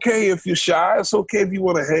 It's okay if you're shy. It's okay if you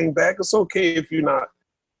want to hang back. It's okay if you're not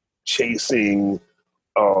chasing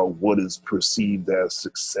what is perceived as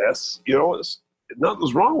success.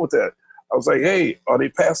 Nothing's wrong with that. I was like, hey, are they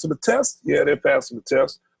passing the test? Yeah, they're passing the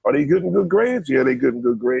test. Are they getting good grades? Yeah, they're getting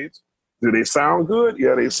good grades. Do they sound good?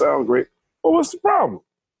 Yeah, they sound great. Well, what's the problem?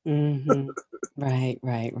 Mm-hmm.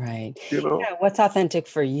 Right. Yeah, what's authentic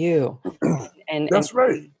for you? And that's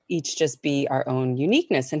right. Each just be our own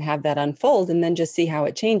uniqueness and have that unfold, and then just see how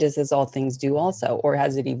it changes, as all things do also, or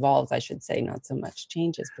as it evolves, I should say, not so much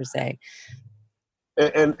changes per se.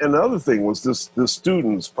 And the other thing was this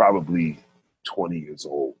student's probably 20 years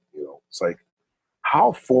old. It's like,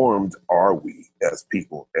 how formed are we as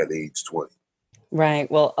people at age 20?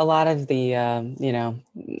 Right. Well, a lot of the,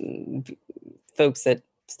 folks that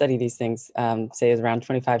study these things say is around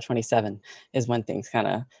 25, 27 is when things kind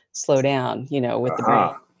of slow down, with the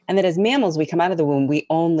brain. And that as mammals, we come out of the womb, we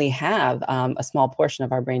only have a small portion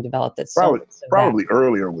of our brain developed. That's probably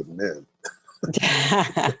earlier with men.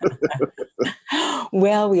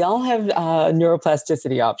 Well, we all have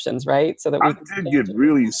neuroplasticity options, right? So that I did get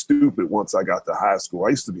really stupid once I got to high school.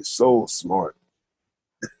 I used to be so smart.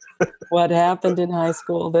 What happened in high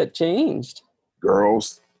school that changed?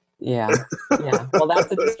 Girls. Yeah. Well, that's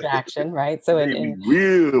a distraction, right? So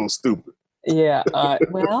real stupid. Yeah.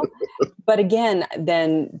 Well, but again,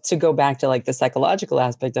 then to go back to like the psychological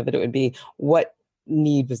aspect of it, it would be, what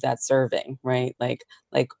need was that serving, right? Like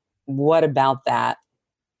what about that?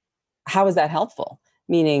 How is that helpful?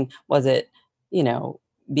 Meaning, was it,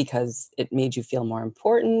 because it made you feel more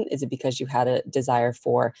important? Is it because you had a desire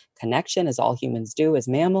for connection, as all humans do as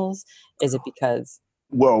mammals? Is it because...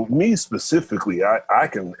 Well, me specifically, I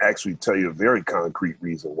can actually tell you a very concrete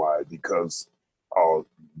reason why. Because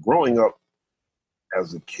growing up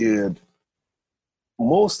as a kid,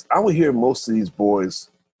 I would hear most of these boys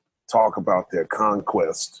talk about their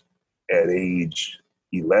conquest at age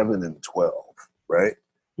 11 and 12, right?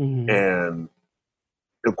 Mm-hmm. And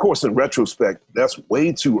of course, in retrospect, that's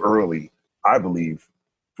way too early, I believe,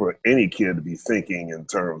 for any kid to be thinking in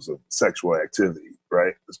terms of sexual activity,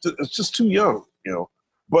 right? It's just too young,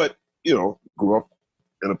 But grew up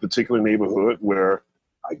in a particular neighborhood where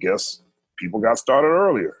I guess people got started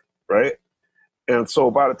earlier, right? And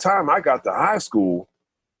so by the time I got to high school,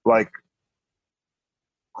 like,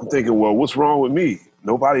 I'm thinking, well, what's wrong with me?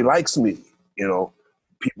 Nobody likes me.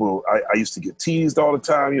 People, I used to get teased all the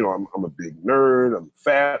time. I'm a big nerd. I'm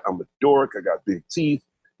fat. I'm a dork. I got big teeth.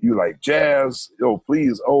 You like jazz?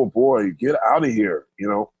 Please. Oh boy, get out of here.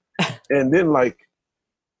 And then like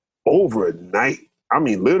overnight, I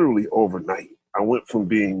mean, literally overnight, I went from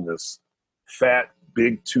being this fat,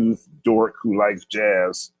 big tooth dork who likes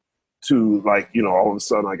jazz to like, all of a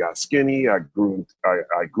sudden I got skinny. I grew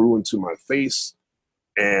into my face,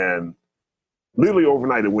 and literally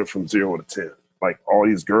overnight it went from 0 to 10. Like all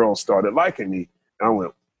these girls started liking me, and I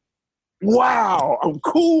went, wow, I'm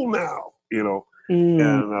cool now, and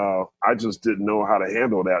I just didn't know how to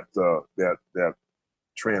handle that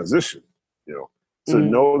transition, to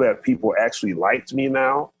know that people actually liked me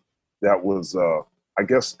now. That was, I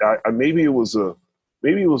guess, maybe it was a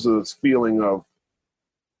feeling of,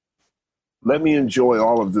 let me enjoy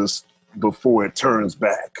all of this before it turns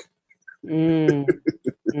back.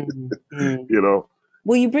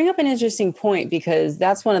 Well, you bring up an interesting point, because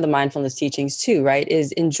that's one of the mindfulness teachings too, right?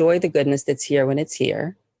 Is enjoy the goodness that's here when it's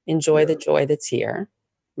here. Enjoy the joy that's here,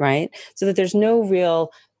 right? So that there's no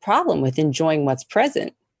real problem with enjoying what's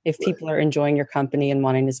present if people are enjoying your company and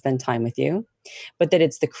wanting to spend time with you. But that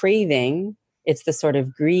it's the craving, it's the sort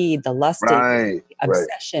of greed, the lusting, the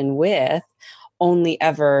obsession with only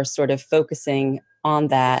ever sort of focusing on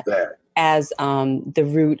that as the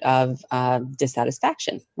root of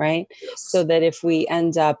dissatisfaction, right? Yes. So that if we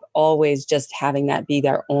end up always just having that be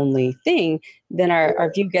their only thing, then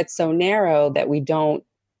our view gets so narrow that we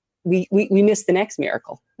miss the next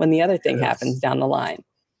miracle when the other thing happens down the line.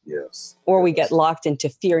 Yes. Or we get locked into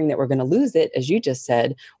fearing that we're going to lose it, as you just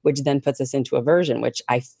said, which then puts us into aversion, which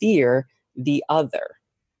I fear the other,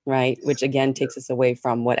 right? Which again takes us away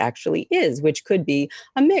from what actually is, which could be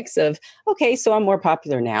a mix of, okay, so I'm more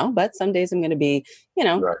popular now, but some days I'm going to be,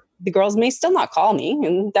 the girls may still not call me.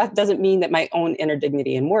 And that doesn't mean that my own inner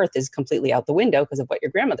dignity and worth is completely out the window because of what your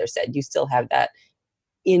grandmother said. You still have that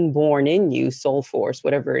inborn in you, soul force,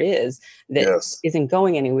 whatever it is, that isn't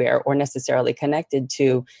going anywhere or necessarily connected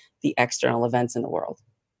to the external events in the world.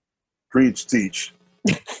 Preach, teach.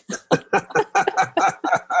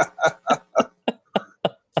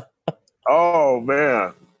 Oh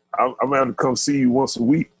man, I'm gonna have to come see you once a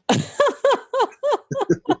week.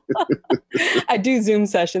 I do Zoom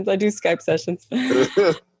sessions. I do Skype sessions.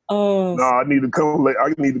 Oh no, I need to come.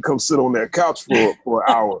 I need to come sit on that couch for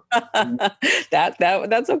an hour.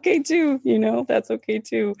 That's okay too. That's okay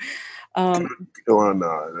too. No,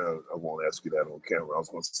 I won't ask you that on camera. I was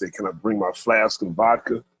going to say, can I bring my flask of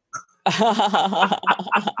vodka?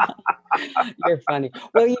 You're funny.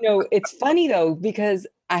 Well, it's funny though, because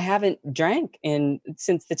I haven't drank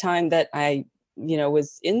since the time that I,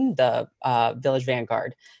 was in the Village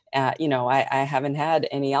Vanguard. I haven't had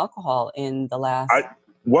any alcohol in the last.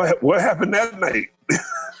 What happened that night?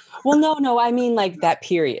 Well, no, I mean like that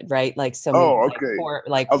period, right? Like so. Oh, okay.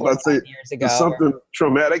 Like I was about to say, years ago. Did something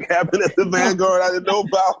traumatic happen at the Vanguard I didn't know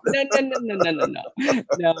about?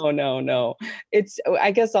 No.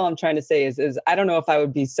 I guess all I'm trying to say is I don't know if I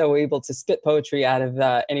would be so able to spit poetry out of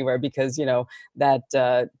anywhere, because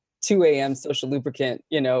that 2 a.m. social lubricant,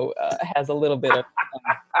 has a little bit of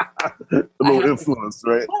a little influence,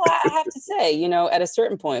 right? Well, I have to say, at a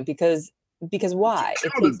certain point, because why?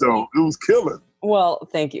 It was killing. Well,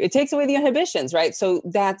 thank you. It takes away the inhibitions, right? So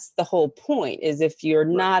that's the whole point, is if you're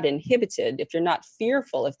not inhibited, if you're not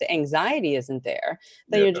fearful, if the anxiety isn't there,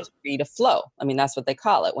 then you're just free to flow. I mean, that's what they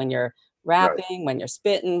call it when you're rapping, when you're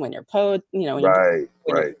spitting, when you're when you're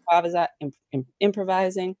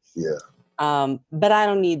improvising. Yeah. But I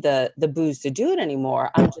don't need the booze to do it anymore.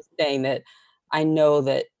 I'm just saying that I know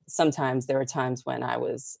that sometimes there are times when I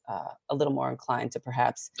was a little more inclined to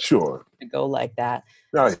perhaps go like that.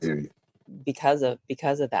 I hear you. Because of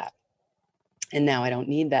that. And now I don't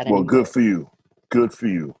need that anymore. Well, good for you. Good for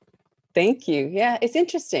you. Thank you. Yeah, it's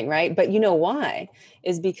interesting, right? But you know why?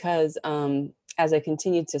 Is because as I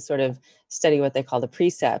continued to sort of study what they call the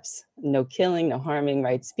precepts, no killing, no harming,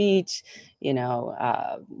 right speech,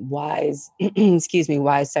 wise,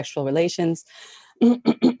 wise sexual relations,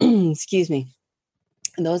 excuse me,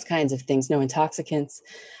 and those kinds of things, no intoxicants.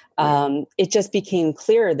 It just became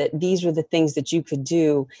clear that these were the things that you could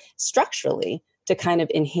do structurally to kind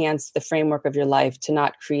of enhance the framework of your life, to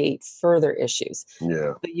not create further issues.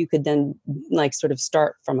 Yeah. But you could then like sort of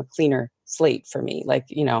start from a cleaner slate for me. Like,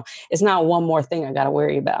 it's not one more thing I got to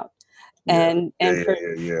worry about. You know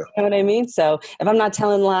what I mean? So if I'm not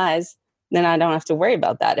telling lies, then I don't have to worry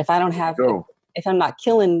about that. If I'm not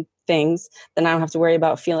killing things, then I don't have to worry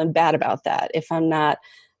about feeling bad about that. If I'm not,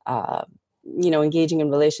 engaging in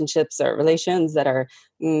relationships or relations that are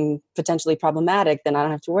potentially problematic, then I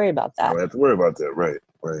don't have to worry about that. I don't have to worry about that. Right.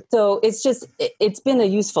 So it's been a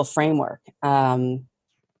useful framework.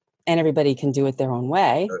 And everybody can do it their own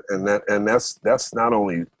way. And that's not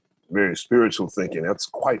only very spiritual thinking, that's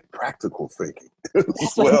quite practical thinking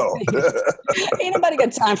as well. Ain't nobody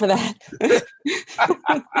got time for that.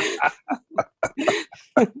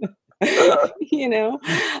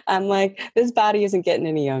 I'm like, this body isn't getting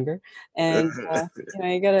any younger, and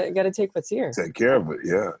you gotta take what's here. Take care of it.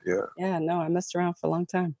 Yeah. No, I messed around for a long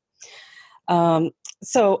time.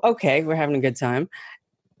 So okay, we're having a good time.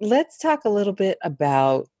 Let's talk a little bit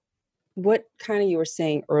about what kind of you were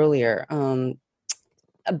saying earlier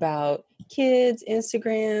about kids,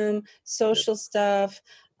 Instagram, social stuff.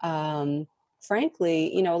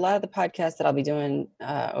 Frankly, a lot of the podcasts that I'll be doing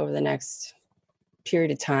over the next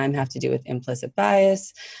period of time have to do with implicit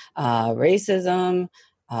bias, racism,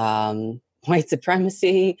 white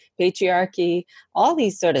supremacy, patriarchy, all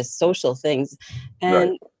these sort of social things.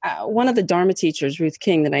 And one of the Dharma teachers, Ruth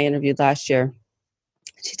King, that I interviewed last year,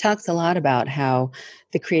 she talks a lot about how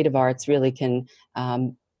the creative arts really can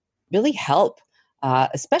really help,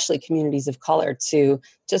 especially communities of color, to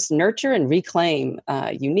just nurture and reclaim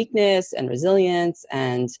uniqueness and resilience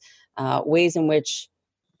and ways in which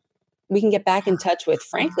we can get back in touch with,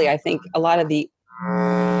 frankly, I think a lot of the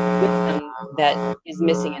wisdom that is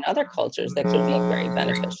missing in other cultures that could be very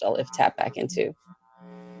beneficial if tapped back into.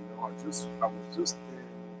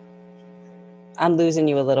 I'm losing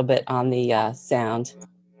you a little bit on the sound.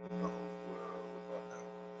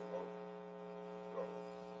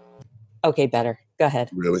 Okay, better. Go ahead.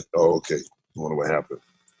 Really? Oh, okay. I wonder what happened.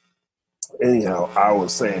 Anyhow, I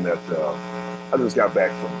was saying that I just got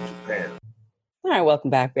back from Japan. All right, welcome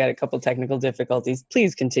back. We had a couple of technical difficulties.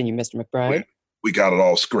 Please continue, Mr. McBride. We got it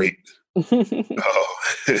all straight.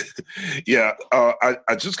 Yeah,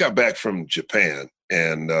 I just got back from Japan,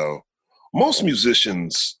 and most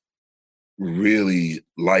musicians really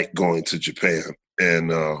like going to Japan.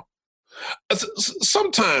 And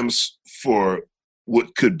sometimes for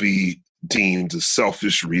what could be deemed as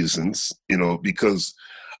selfish reasons, because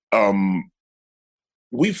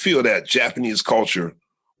we feel that Japanese culture,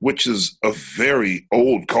 which is a very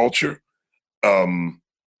old culture,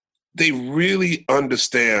 they really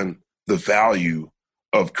understand the value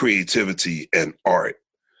of creativity and art.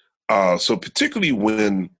 So particularly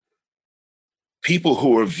when people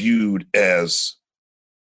who are viewed as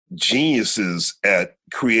geniuses at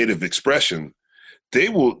creative expression, they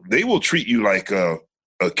will treat you like a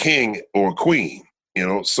king or a queen,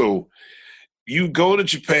 So you go to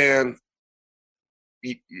Japan,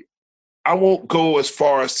 I won't go as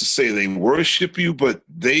far as to say they worship you, but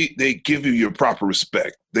they give you your proper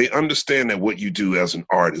respect. They understand that what you do as an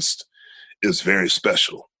artist is very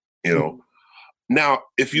special, Mm-hmm. Now,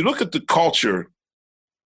 if you look at the culture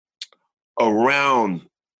around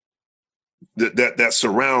that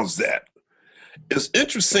surrounds that, it's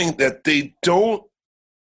interesting that they don't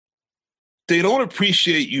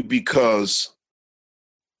appreciate you because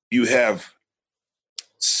you have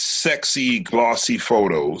sexy, glossy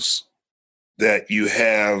photos, that you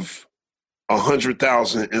have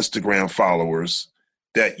 100,000 Instagram followers,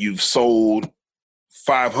 that you've sold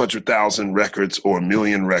 500,000 records or 1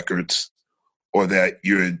 million records, or that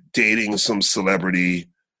you're dating some celebrity,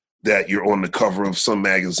 that you're on the cover of some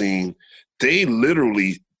magazine. They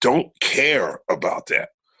literally don't care about that.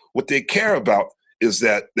 What they care about is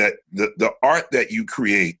that the art that you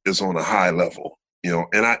create is on a high level,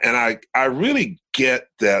 and I really get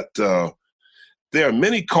that there are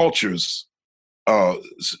many cultures,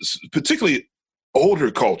 particularly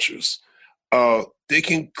older cultures, they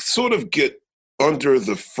can sort of get under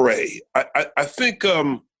the fray. I think,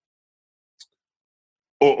 or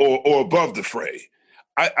above the fray.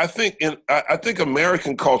 I think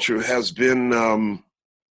American culture has been.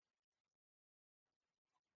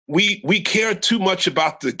 We care too much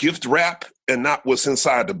about the gift wrap and not what's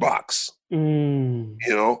inside the box. Mm.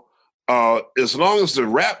 As long as the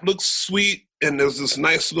wrap looks sweet and there's this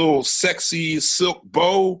nice little sexy silk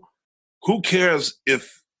bow, who cares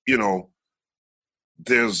if,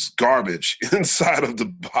 there's garbage inside of the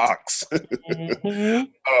box?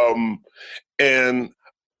 Mm-hmm. And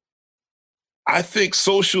I think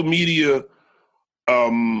social media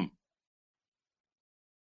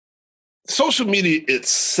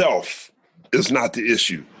itself is not the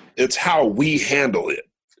issue. It's how we handle it,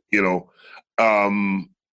 and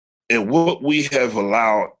what we have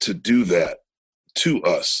allowed to do that to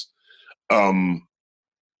us.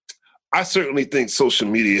 I certainly think social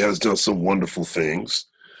media has done some wonderful things.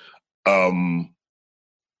 But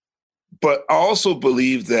I also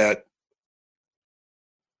believe that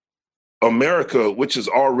America, which is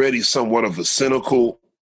already somewhat of a cynical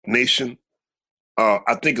nation,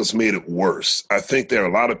 I think it's made it worse. I think there are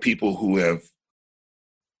a lot of people who have.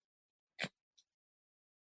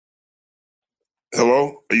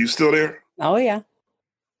 Hello? Are you still there? Oh, yeah.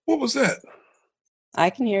 What was that? I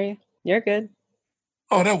can hear you. You're good.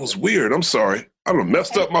 Oh, that was weird. I'm sorry. I done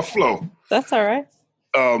messed up my flow. That's all right.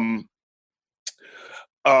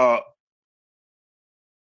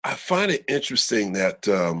 I find it interesting that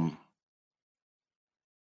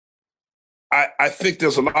I think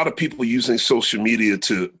there's a lot of people using social media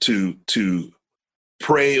to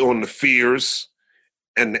prey on the fears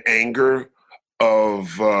and the anger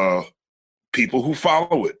of people who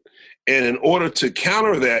follow it. And in order to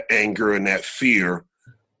counter that anger and that fear,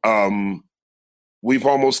 we've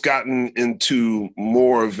almost gotten into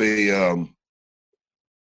more of a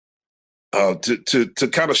to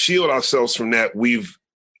kind of shield ourselves from that. We've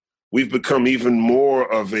become even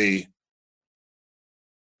more of a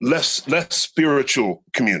less spiritual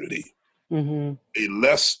community, a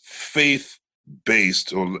less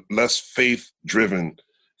faith-based or less faith-driven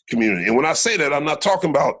community. And when I say that, I'm not talking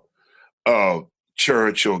about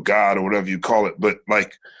church or God or whatever you call it, but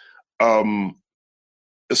like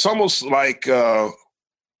it's almost like I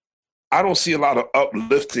don't see a lot of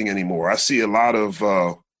uplifting anymore. I see a lot of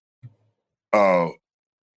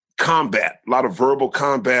combat, a lot of verbal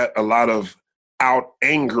combat, a lot of out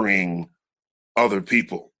angering other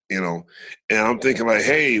people, and I'm thinking like,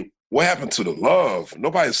 hey, what happened to the love?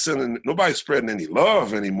 Nobody's spreading any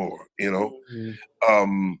love anymore,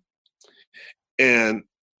 and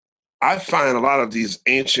I find a lot of these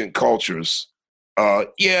ancient cultures,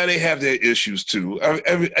 they have their issues too.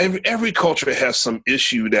 Every culture has some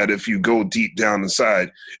issue that if you go deep down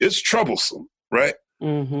inside, it's troublesome, right?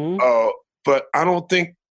 But I don't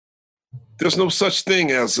think there's no such thing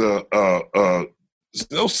as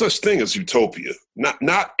no such thing as utopia.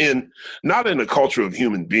 Not in the culture of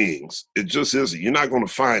human beings. It just isn't. You're not going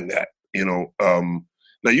to find that.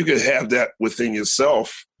 Now you can have that within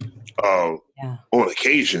yourself on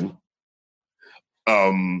occasion.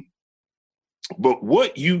 But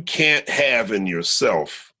what you can't have in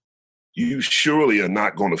yourself, you surely are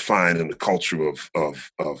not going to find in the culture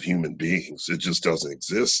of human beings. It just doesn't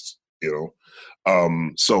exist,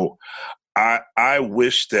 So I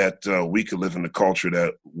wish that we could live in a culture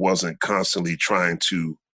that wasn't constantly trying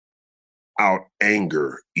to out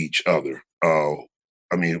anger each other.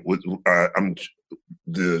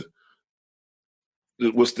 There's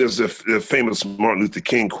a famous Martin Luther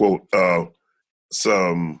King quote,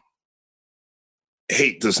 some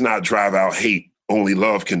hate does not drive out hate. Only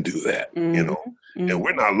love can do that, and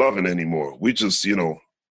we're not loving anymore. We just,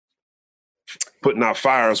 putting out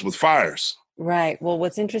fires with fires. Right. Well,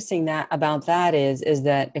 what's interesting about that is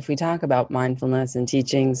that if we talk about mindfulness and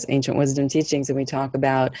teachings, ancient wisdom teachings, and we talk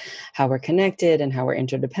about how we're connected and how we're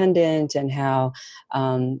interdependent and how,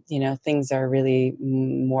 things are really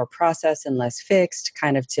more processed and less fixed,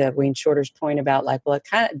 kind of to Wayne Shorter's point about like, well, it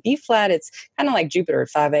kind of B flat, it's kind of like Jupiter at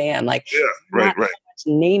 5 a.m. Like, right.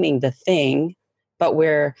 Naming the thing, but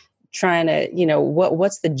we're trying to,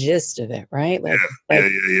 what's the gist of it, right? Like,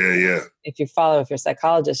 If you're a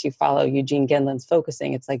psychologist, you follow Eugene Gendlin's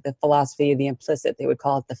focusing. It's like the philosophy of the implicit. They would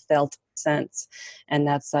call it the felt sense. And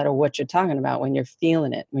that's sort of what you're talking about when you're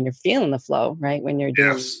feeling it, when you're feeling the flow, right? When you're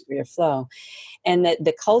doing your flow. And that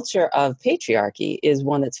the culture of patriarchy is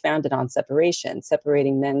one that's founded on separation,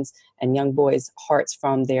 separating men's and young boys' hearts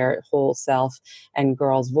from their whole self and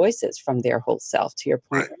girls' voices from their whole self, to your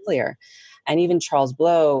point earlier. And even Charles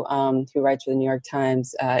Blow, who writes for the New York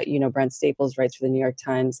Times, Brent Staples writes for the New York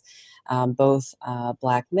Times, both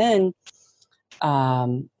Black men.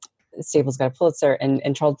 Staples got a Pulitzer,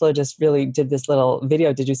 and Charles Blow just really did this little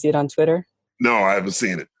video. Did you see it on Twitter? No, I haven't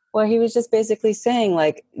seen it. Well, he was just basically saying,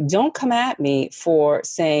 like, don't come at me for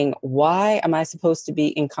saying, why am I supposed to be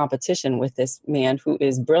in competition with this man who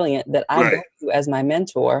is brilliant that I go to as my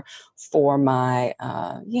mentor for my,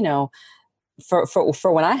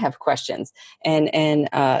 for when I have questions, and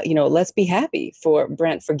let's be happy for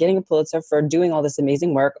Brent for getting a Pulitzer, for doing all this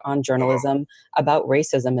amazing work on journalism about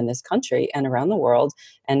racism in this country and around the world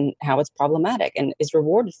and how it's problematic, and is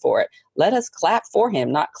rewarded for it. Let us clap for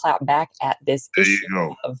him, not clap back at this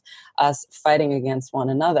issue of us fighting against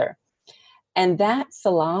one another. And that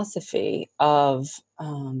philosophy of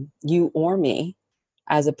you or me,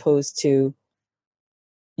 as opposed to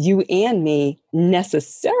you and me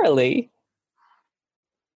necessarily.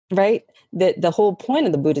 Right? The whole point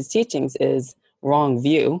of the Buddhist teachings is wrong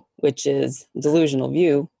view, which is delusional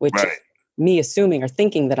view, which Right. is me assuming or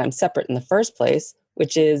thinking that I'm separate in the first place,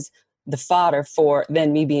 which is the fodder for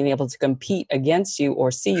then me being able to compete against you or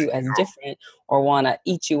see you as different or want to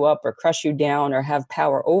eat you up or crush you down or have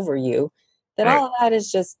power over you, that Right. all of that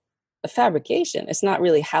is just a fabrication. It's not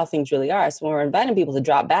really how things really are. So when we're inviting people to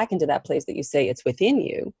drop back into that place that you say it's within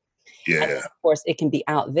you, and Yeah. of course it can be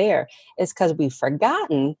out there, it's because we've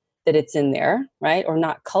forgotten that it's in there, right? Or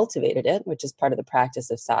not cultivated it, which is part of the practice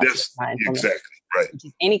of sadhana, That's mindfulness, exactly right. which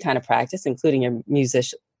is any kind of practice, including your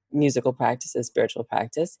musical practices, spiritual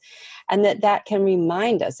practice. And that can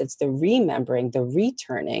remind us, it's the remembering, the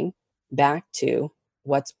returning back to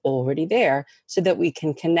what's already there so that we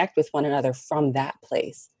can connect with one another from that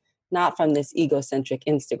place, not from this egocentric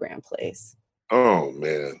Instagram place. Oh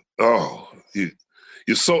man. Oh,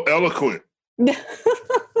 you're so eloquent.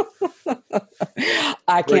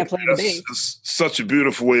 I can't Like, play the bass. that's such a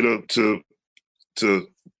beautiful way to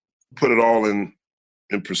put it all in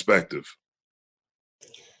perspective.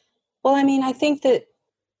 Well, I mean, I think that,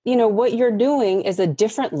 what you're doing is a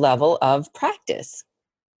different level of practice.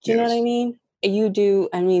 Do you know what I Yes. mean?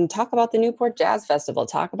 Talk about the Newport Jazz Festival,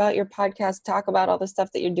 talk about your podcast, talk about all the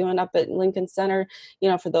stuff that you're doing up at Lincoln Center,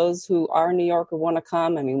 for those who are in New York or want to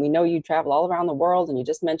come. I mean, we know you travel all around the world and you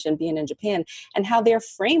just mentioned being in Japan and how their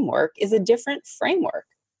framework is a different framework.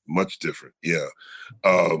 Much different. Yeah.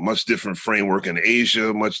 Much different framework in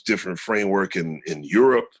Asia, much different framework in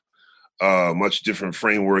Europe, much different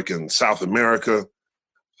framework in South America.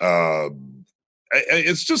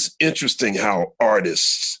 It's just interesting how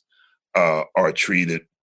artists are treated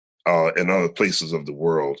in other places of the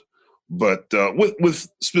world. But with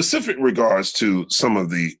specific regards to some of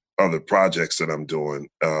the other projects that I'm doing,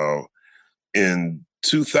 in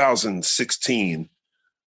 2016,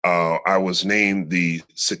 I was named the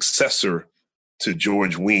successor to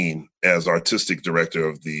George Wein as artistic director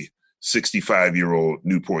of the 65-year-old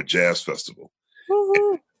Newport Jazz Festival.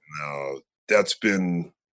 Mm-hmm. That's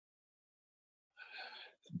been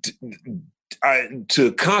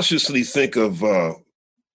to consciously think of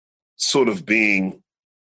sort of being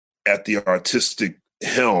at the artistic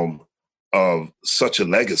helm of such a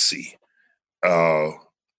legacy.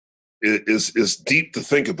 It's deep to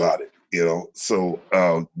think about it, So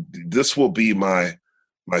this will be my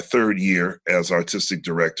third year as artistic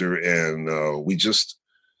director, and we just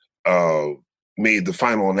made the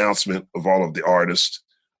final announcement of all of the artists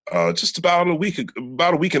just about a week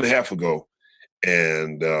and a half ago,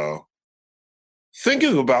 and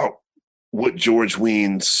thinking about what George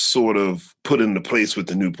Wein sort of put into place with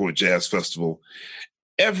the Newport Jazz Festival.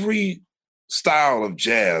 Every style of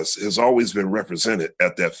jazz has always been represented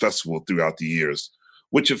at that festival throughout the years,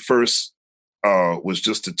 which at first was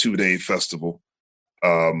just a 2-day festival.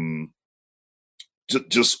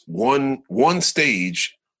 Just one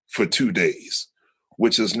stage for 2 days,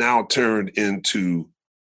 which has now turned into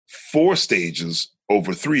 4 stages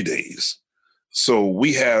over 3 days. So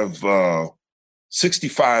we have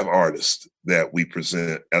 65 artists that we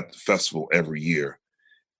present at the festival every year.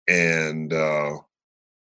 And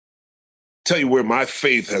tell you where my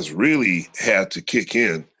faith has really had to kick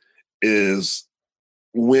in is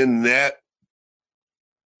when I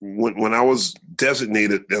was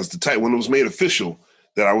designated as when it was made official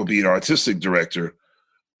that I would be an artistic director,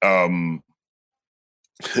 I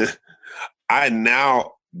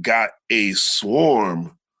now got a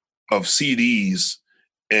swarm of CDs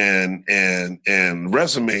and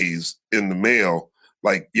resumes in the mail.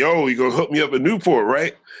 Like, yo, you gonna hook me up at Newport,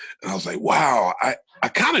 right? And I was like, wow, I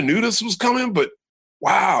kind of knew this was coming, but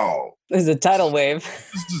wow. There's a tidal wave.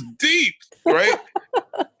 This is deep, right?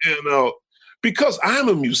 And because I'm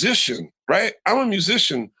a musician, right? I'm a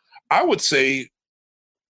musician. I would say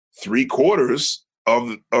 3/4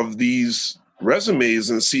 of these resumes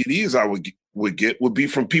and CDs I would get would be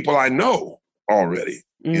from people I know already,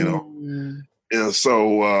 And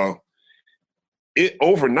so it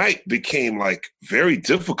overnight became like very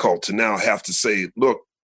difficult to now have to say, look,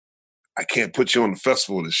 I can't put you on the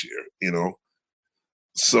festival this year,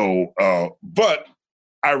 So, but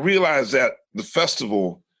I realized that the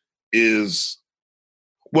festival is,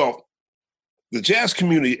 well, the jazz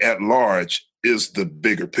community at large is the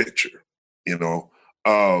bigger picture,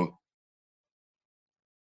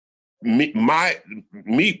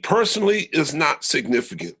 Me personally is not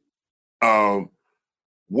significant.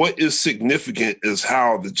 What is significant is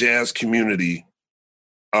how the jazz community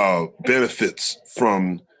benefits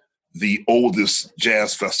from the oldest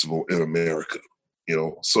jazz festival in America.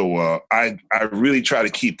 So I really try to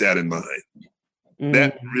keep that in mind.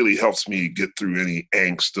 That really helps me get through any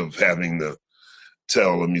angst of having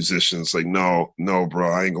tell a musician, it's like, no, bro,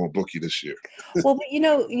 I ain't gonna book you this year. Well, but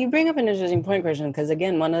you bring up an interesting point, Christian, because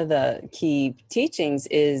again, one of the key teachings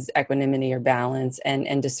is equanimity or balance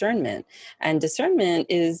and discernment. And discernment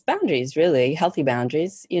is boundaries, really healthy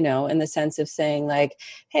boundaries, in the sense of saying like,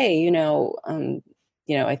 hey,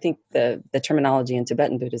 I think the terminology in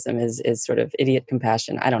Tibetan Buddhism is sort of idiot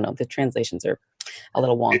compassion. I don't know. The translations are a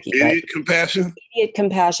little wonky. Idiot compassion? Idiot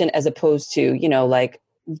compassion as opposed to, like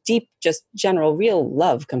deep, just general, real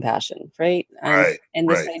love compassion, right? And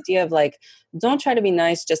this idea of like, don't try to be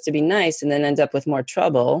nice just to be nice and then end up with more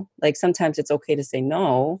trouble. Like sometimes it's okay to say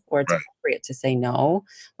no, or it's appropriate to say no,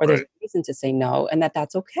 or there's a reason to say no, and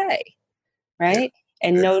that's okay, right? Yeah.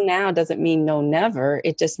 And no now doesn't mean no never.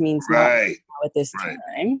 It just means not now at this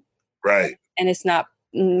time. Right. And it's not,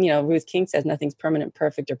 Ruth King says nothing's permanent,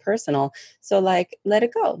 perfect, or personal. So like, let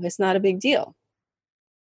it go. It's not a big deal.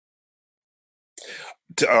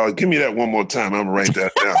 Give me that one more time. I'm gonna write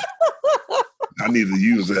that down. I need to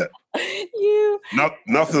use that.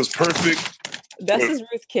 Nothing's perfect. This is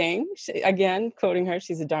Ruth King. Again, quoting her,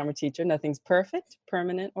 she's a Dharma teacher. Nothing's perfect,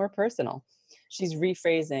 permanent, or personal. She's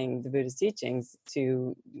rephrasing the Buddhist teachings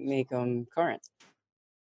to make them current.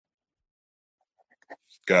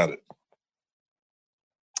 Got it.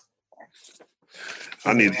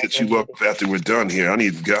 I need to hit you up after we're done here. You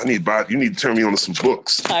need to turn me on to some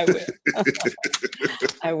books. I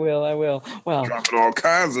will. I will. Well, dropping all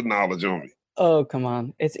kinds of knowledge on me. Oh, come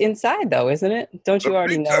on. It's inside though, isn't it? Don't you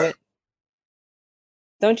already know it?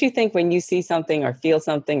 Don't you think when you see something or feel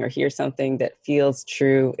something or hear something that feels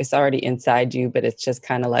true, it's already inside you, but it's just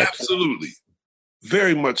kind of like... Absolutely.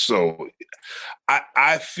 Very much so.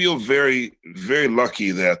 I feel very, very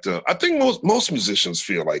lucky that I think most musicians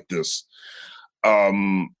feel like this.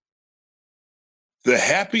 The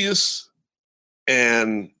happiest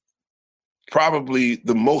and probably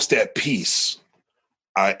the most at peace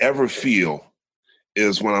I ever feel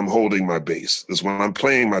is when I'm holding my bass, is when I'm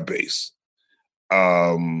playing my bass.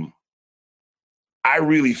 I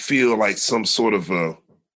really feel like some sort of a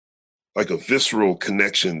visceral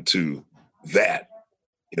connection to that,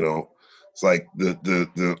 It's like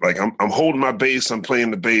like I'm holding my bass, I'm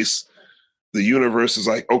playing the bass. The universe is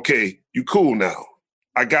like, okay, you cool now.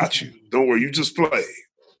 I got you. Don't worry, you just play,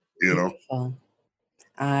 Beautiful.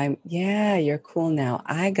 You're cool now.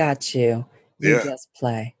 I got you. You just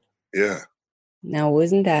play. Yeah. Now,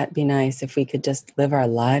 wouldn't that be nice if we could just live our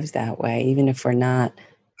lives that way, even if we're not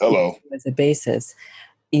as a basis?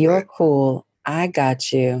 You're cool. I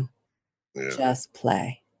got you. Yeah. Just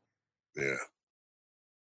play. Yeah.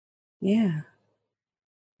 Yeah.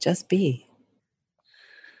 Just be.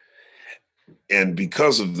 And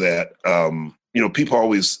because of that, people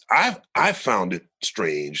always, I found it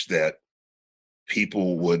strange that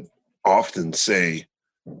people would often say,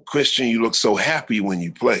 Christian, you look so happy when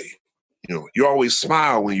you play. You always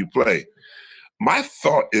smile when you play. My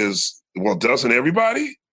thought is, well, doesn't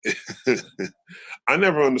everybody? I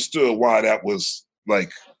never understood why that was why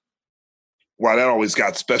that always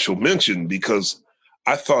got special mention, because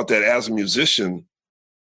I thought that as a musician,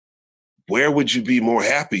 where would you be more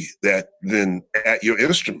happy than at your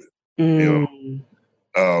instrument?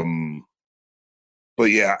 But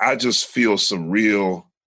yeah, I just feel some real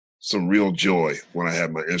joy when I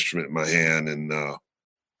have my instrument in my hand and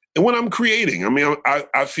when I'm creating. I mean,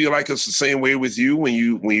 I feel like it's the same way with you when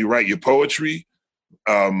you write your poetry.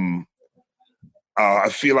 I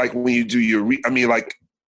feel like when you do your,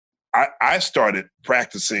 I started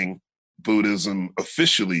practicing Buddhism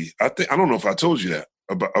officially. I don't know if I told you that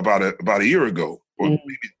about a year ago, or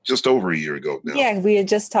maybe just over a year ago now. Yeah, we had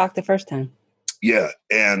just talked the first time. Yeah,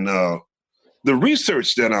 and the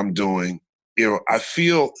research that I'm doing, I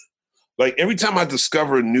feel like every time I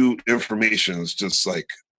discover new information, it's just like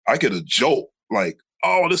I get a jolt. Like,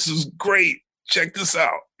 oh, this is great! Check this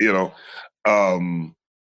out.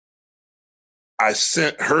 I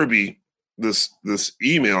sent Herbie this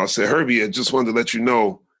email. I said, Herbie, I just wanted to let you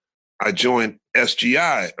know I joined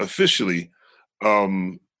SGI officially.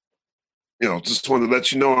 Just wanted to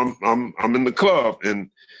let you know I'm in the club. And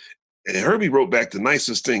Herbie wrote back the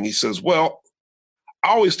nicest thing. He says, well, I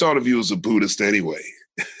always thought of you as a Buddhist anyway.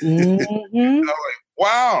 Mm-hmm. I'm like,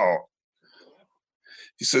 wow.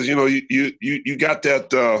 He says, you got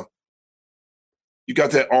that you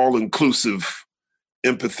got that all-inclusive,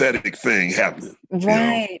 empathetic thing happening.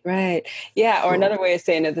 Right. Yeah, or another way of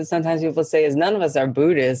saying it that sometimes people say is none of us are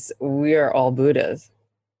Buddhists. We are all Buddhas.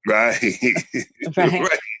 Right.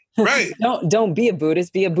 Right. Don't be a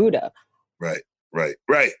Buddhist, be a Buddha. Right.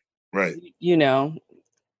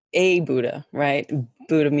 A Buddha, right?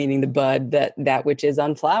 Buddha meaning the bud, that which is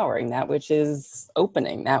unflowering, that which is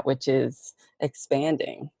opening, that which is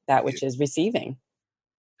expanding, that which is receiving.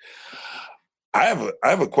 I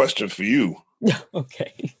have a question for you.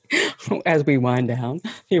 Okay. As we wind down,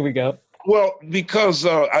 here we go. Well, because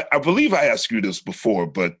I believe I asked you this before,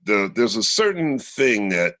 but there's a certain thing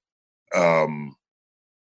that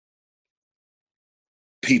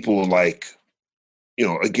people like,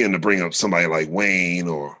 again, to bring up somebody like Wayne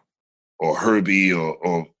or Herbie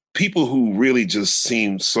or people who really just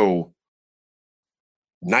seem so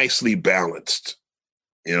nicely balanced,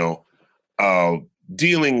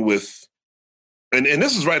 dealing with, and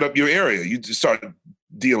this is right up your area. You just start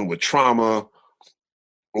dealing with trauma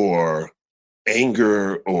or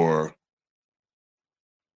anger or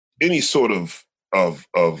any sort of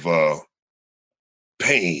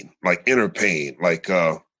pain, like inner pain. Like,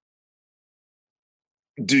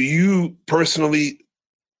 do you personally,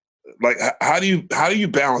 like, how do you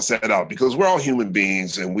balance that out? Because we're all human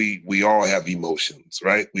beings and we all have emotions,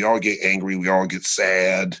 right? We all get angry, we all get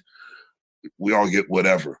sad, we all get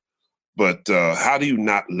whatever. But how do you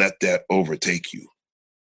not let that overtake you?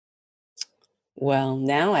 Well,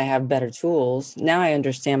 now I have better tools. Now I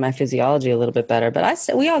understand my physiology a little bit better. But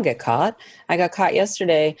we all get caught. I got caught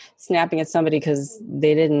yesterday snapping at somebody because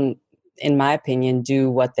they didn't, in my opinion, do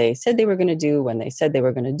what they said they were going to do when they said they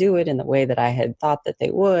were going to do it in the way that I had thought that they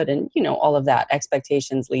would. And, all of that.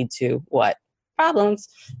 Expectations lead to what? Problems,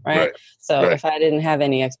 right? So if I didn't have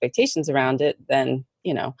any expectations around it, then,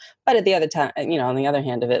 but at the other time, on the other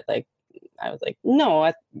hand of it, like, I was like,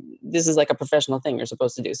 no, this is like a professional thing you're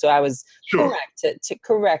supposed to do. So I was correct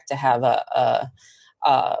to have a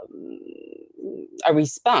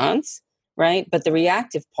response, right? But the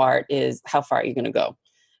reactive part is how far are you going to go?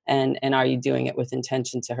 And are you doing it with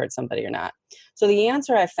intention to hurt somebody or not? So the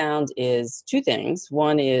answer I found is two things.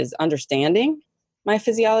 One is understanding my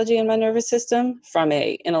physiology and my nervous system from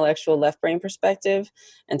a intellectual left brain perspective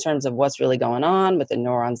in terms of what's really going on with the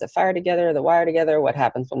neurons that fire together, that wire together, what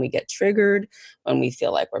happens when we get triggered, when we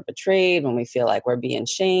feel like we're betrayed, when we feel like we're being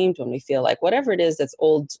shamed, when we feel like whatever it is that's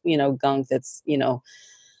old, gunk that's,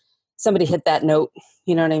 somebody hit that note,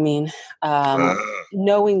 you know what I mean?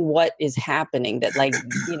 Knowing what is happening, that like,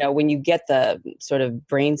 when you get the sort of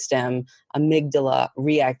brainstem amygdala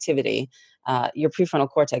reactivity, your prefrontal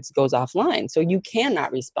cortex goes offline. So you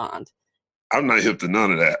cannot respond. I'm not hip to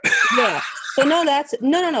none of that. Yeah. So no, that's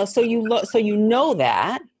no. So you know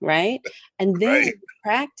that, right? And then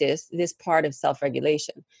practice this part of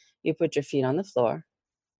self-regulation. You put your feet on the floor.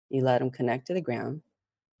 You let them connect to the ground.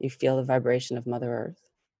 You feel the vibration of Mother Earth.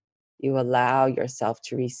 You allow yourself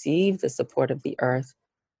to receive the support of the earth,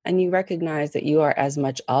 and you recognize that you are as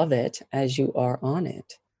much of it as you are on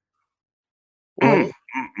it. And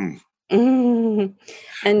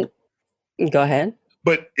go ahead.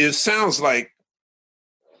 But it sounds like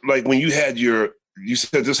when you said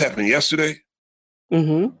this happened yesterday.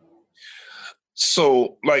 Mm-hmm.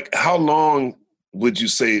 So like, how long would you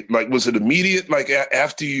say, like, was it immediate? Like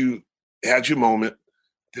after you had your moment,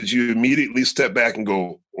 did you immediately step back and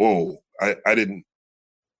go, whoa, I didn't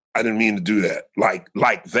mean to do that. Like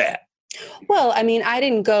that. Well, I mean, I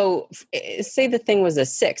didn't go, say the thing was a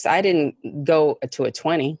 6. I didn't go to a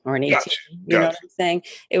 20 or an 18. Gotcha. You know what I'm saying?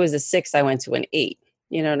 It was a 6. I went to an 8.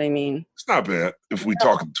 You know what I mean? It's not bad if we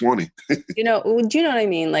talking 20. Do you know what I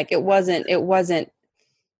mean? Like it wasn't,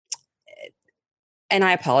 and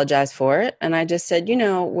I apologized for it. And I just said,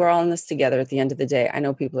 we're all in this together at the end of the day. I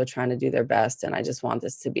know people are trying to do their best, and I just want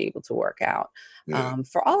this to be able to work out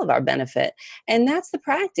for all of our benefit. And that's the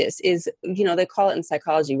practice is, they call it in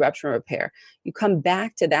psychology, rupture and repair. You come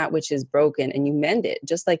back to that which is broken and you mend it,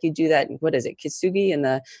 just like you do that. What is it? Kintsugi in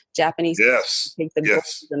the Japanese. Yes. Take the gold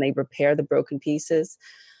and they repair the broken pieces.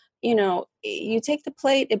 You take the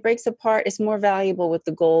plate, it breaks apart. It's more valuable with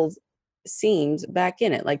the gold seams back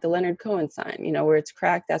in it, like the Leonard Cohen sign, where it's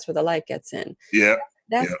cracked, that's where the light gets in. Yeah.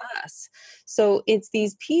 That's us. So it's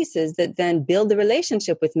these pieces that then build the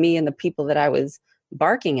relationship with me and the people that I was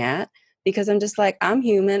barking at, because I'm just like, I'm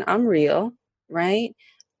human, I'm real, right?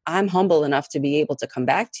 I'm humble enough to be able to come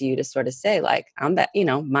back to you to sort of say like, I'm bad,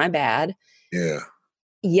 my bad. Yeah.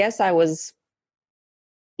 Yes, there was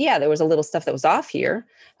a little stuff that was off here.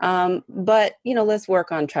 But, let's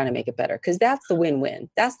work on trying to make it better, because that's the win-win.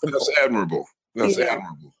 That's admirable. That's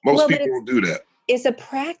admirable. Most people don't do that. It's a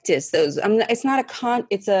practice. It's not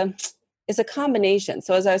it's a combination.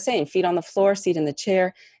 So as I was saying, feet on the floor, seat in the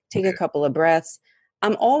chair, take a couple of breaths.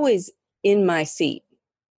 I'm always in my seat.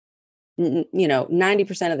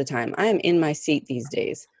 90% of the time I am in my seat these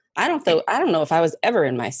days. I don't know if I was ever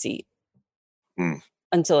in my seat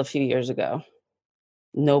until a few years ago.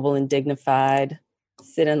 Noble and dignified,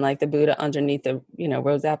 sitting like the Buddha underneath the,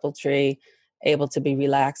 rose apple tree, able to be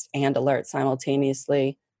relaxed and alert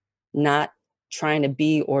simultaneously, not trying to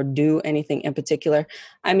be or do anything in particular.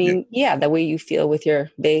 I mean, yeah, the way you feel with your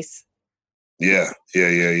bass. Yeah.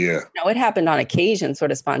 It happened on occasion,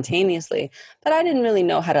 sort of spontaneously, but I didn't really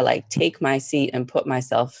know how to like take my seat and put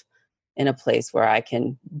myself in a place where I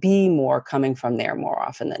can be more coming from there more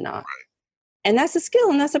often than not. Right. And that's a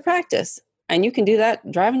skill and that's a practice. And you can do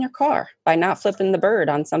that driving your car by not flipping the bird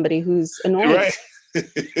on somebody who's annoying. Right. You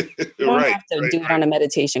don't have to do it on a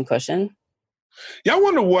meditation cushion. Yeah, I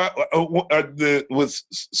wonder what, with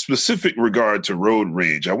specific regard to road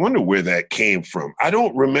rage, I wonder where that came from. I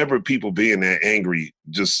don't remember people being that angry,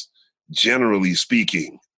 just generally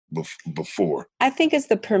speaking, before. I think it's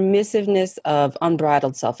the permissiveness of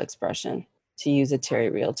unbridled self-expression, to use a Terry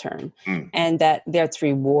Real term, and that's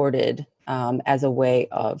rewarded as a way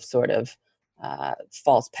of sort of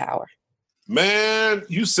false power. Man,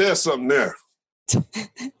 you said something there.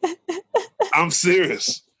 I'm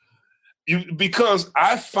serious. Because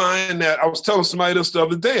I find that I was telling somebody this the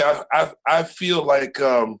other day. I feel like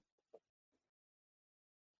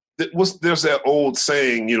there's that old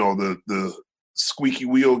saying, the squeaky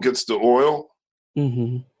wheel gets the oil,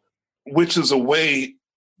 which is a way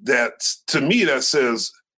that, to me, that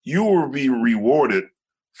says you will be rewarded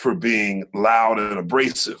for being loud and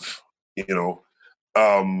abrasive, and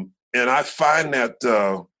I find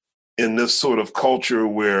that in this sort of culture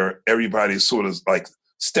where everybody's sort of like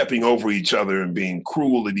stepping over each other and being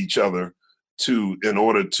cruel at each other in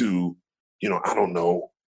order to, I don't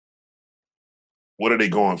know, what are they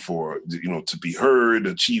going for? To be heard,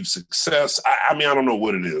 achieve success. I mean, I don't know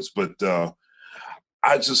what it is, but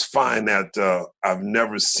I just find that I've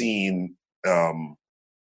never seen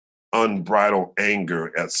unbridled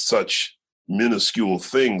anger at such minuscule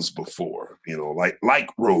things before, like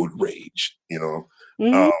road rage,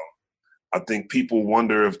 I think people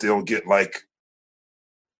wonder if they'll get like,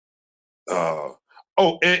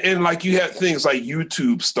 and like you had things like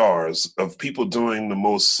YouTube stars of people doing the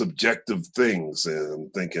most subjective things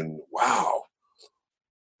and thinking, wow,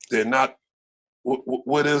 they're not,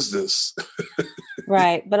 what is this?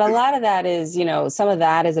 Right. But a lot of that is, some of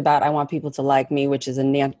that is about, I want people to like me, which is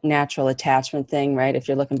a natural attachment thing, right? If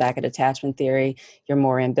you're looking back at attachment theory, you're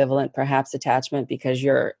more ambivalent, perhaps attachment, because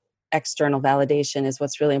your external validation is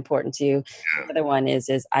what's really important to you. Yeah. The other one is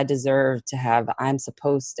I deserve to have, I'm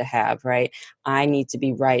supposed to have, right? I need to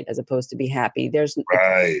be right as opposed to be happy. It's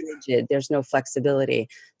rigid. There's no flexibility.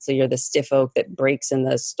 So you're the stiff oak that breaks in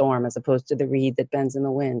the storm as opposed to the reed that bends in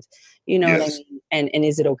the wind. You know what I mean? And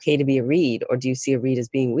is it okay to be a reed, or do you see a reed as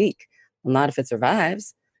being weak? Well, not if it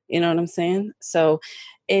survives. You know what I'm saying? So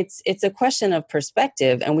it's a question of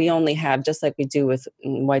perspective. And we only have, just like we do with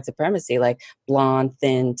white supremacy, like blonde,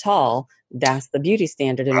 thin, tall. That's the beauty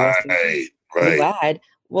standard in Western. Blue-eyed.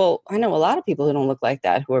 Well, I know a lot of people who don't look like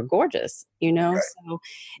that who are gorgeous, So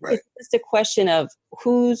it's just a question of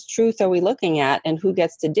whose truth are we looking at and who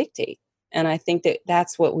gets to dictate. And I think that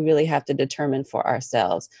that's what we really have to determine for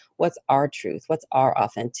ourselves. What's our truth? What's our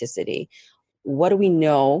authenticity? What do we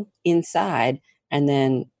know inside? And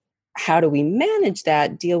then how do we manage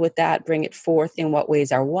that, deal with that, bring it forth in what ways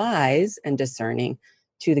are wise and discerning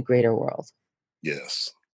to the greater world?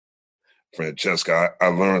 Yes. Francesca, I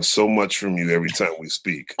learn so much from you every time we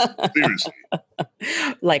speak. Seriously.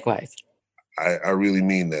 Likewise. I really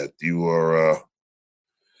mean that. You are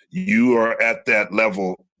at that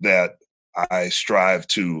level that I strive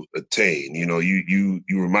to attain. You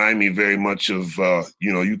remind me very much of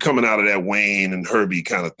you coming out of that Wayne and Herbie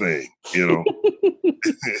kind of thing.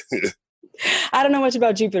 I don't know much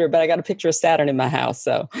about Jupiter, but I got a picture of Saturn in my house.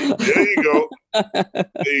 So there you go.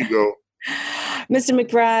 There you go. Mr.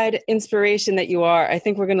 McBride, inspiration that you are, I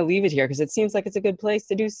think we're going to leave it here because it seems like it's a good place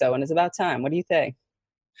to do so. And it's about time. What do you think?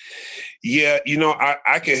 Yeah,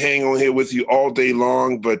 I can hang on here with you all day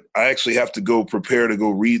long, but I actually have to go prepare to go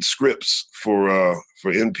read scripts for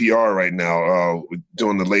NPR right now.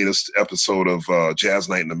 Doing the latest episode of Jazz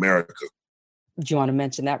Night in America. Do you want to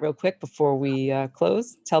mention that real quick before we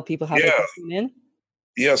close? Tell people how they can tune in.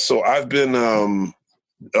 Yeah, so I've been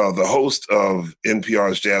the host of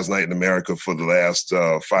NPR's Jazz Night in America for the last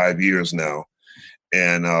 5 years now,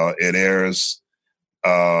 and it airs.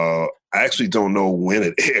 I actually don't know when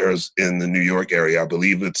it airs in the New York area. I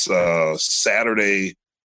believe it's Saturday.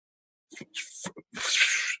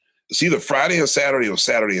 It's either Friday or Saturday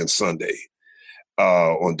and Sunday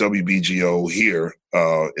on WBGO here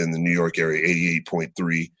in the New York area,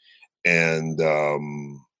 88.3. And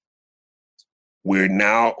we're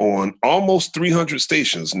now on almost 300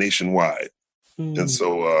 stations nationwide. And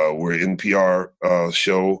so we're an NPR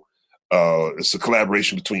show. It's a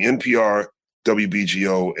collaboration between NPR,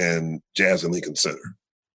 WBGO, and Jazz and Lincoln Center.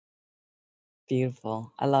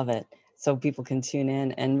 Beautiful. I love it. So people can tune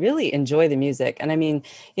in and really enjoy the music. And I mean,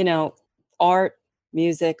 you know, art,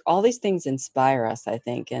 music, all these things inspire us, I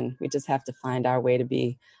think. And we just have to find our way to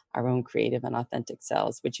be our own creative and authentic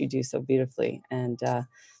selves, which you do so beautifully. And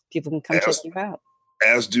people can come check you out.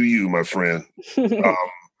 As do you, my friend.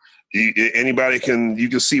 Anybody you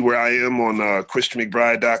can see where I am on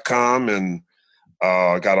ChristianMcBride.com, and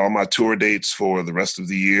got all my tour dates for the rest of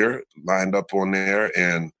the year lined up on there.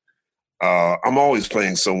 And I'm always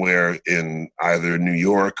playing somewhere in either New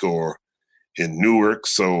York or in Newark,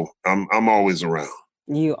 so I'm always around.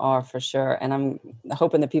 You are, for sure. And I'm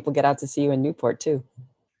hoping that people get out to see you in Newport too.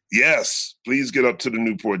 Yes, please get up to the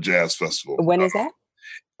Newport Jazz Festival. When is that?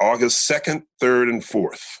 August 2nd, 3rd, and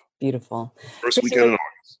 4th. Beautiful. First weekend in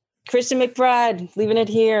August. Christian McBride, leaving it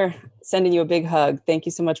here, sending you a big hug. Thank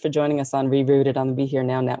you so much for joining us on Rerooted on the Be Here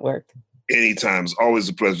Now Network. Anytime. It's always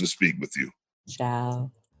a pleasure to speak with you.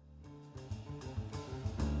 Ciao.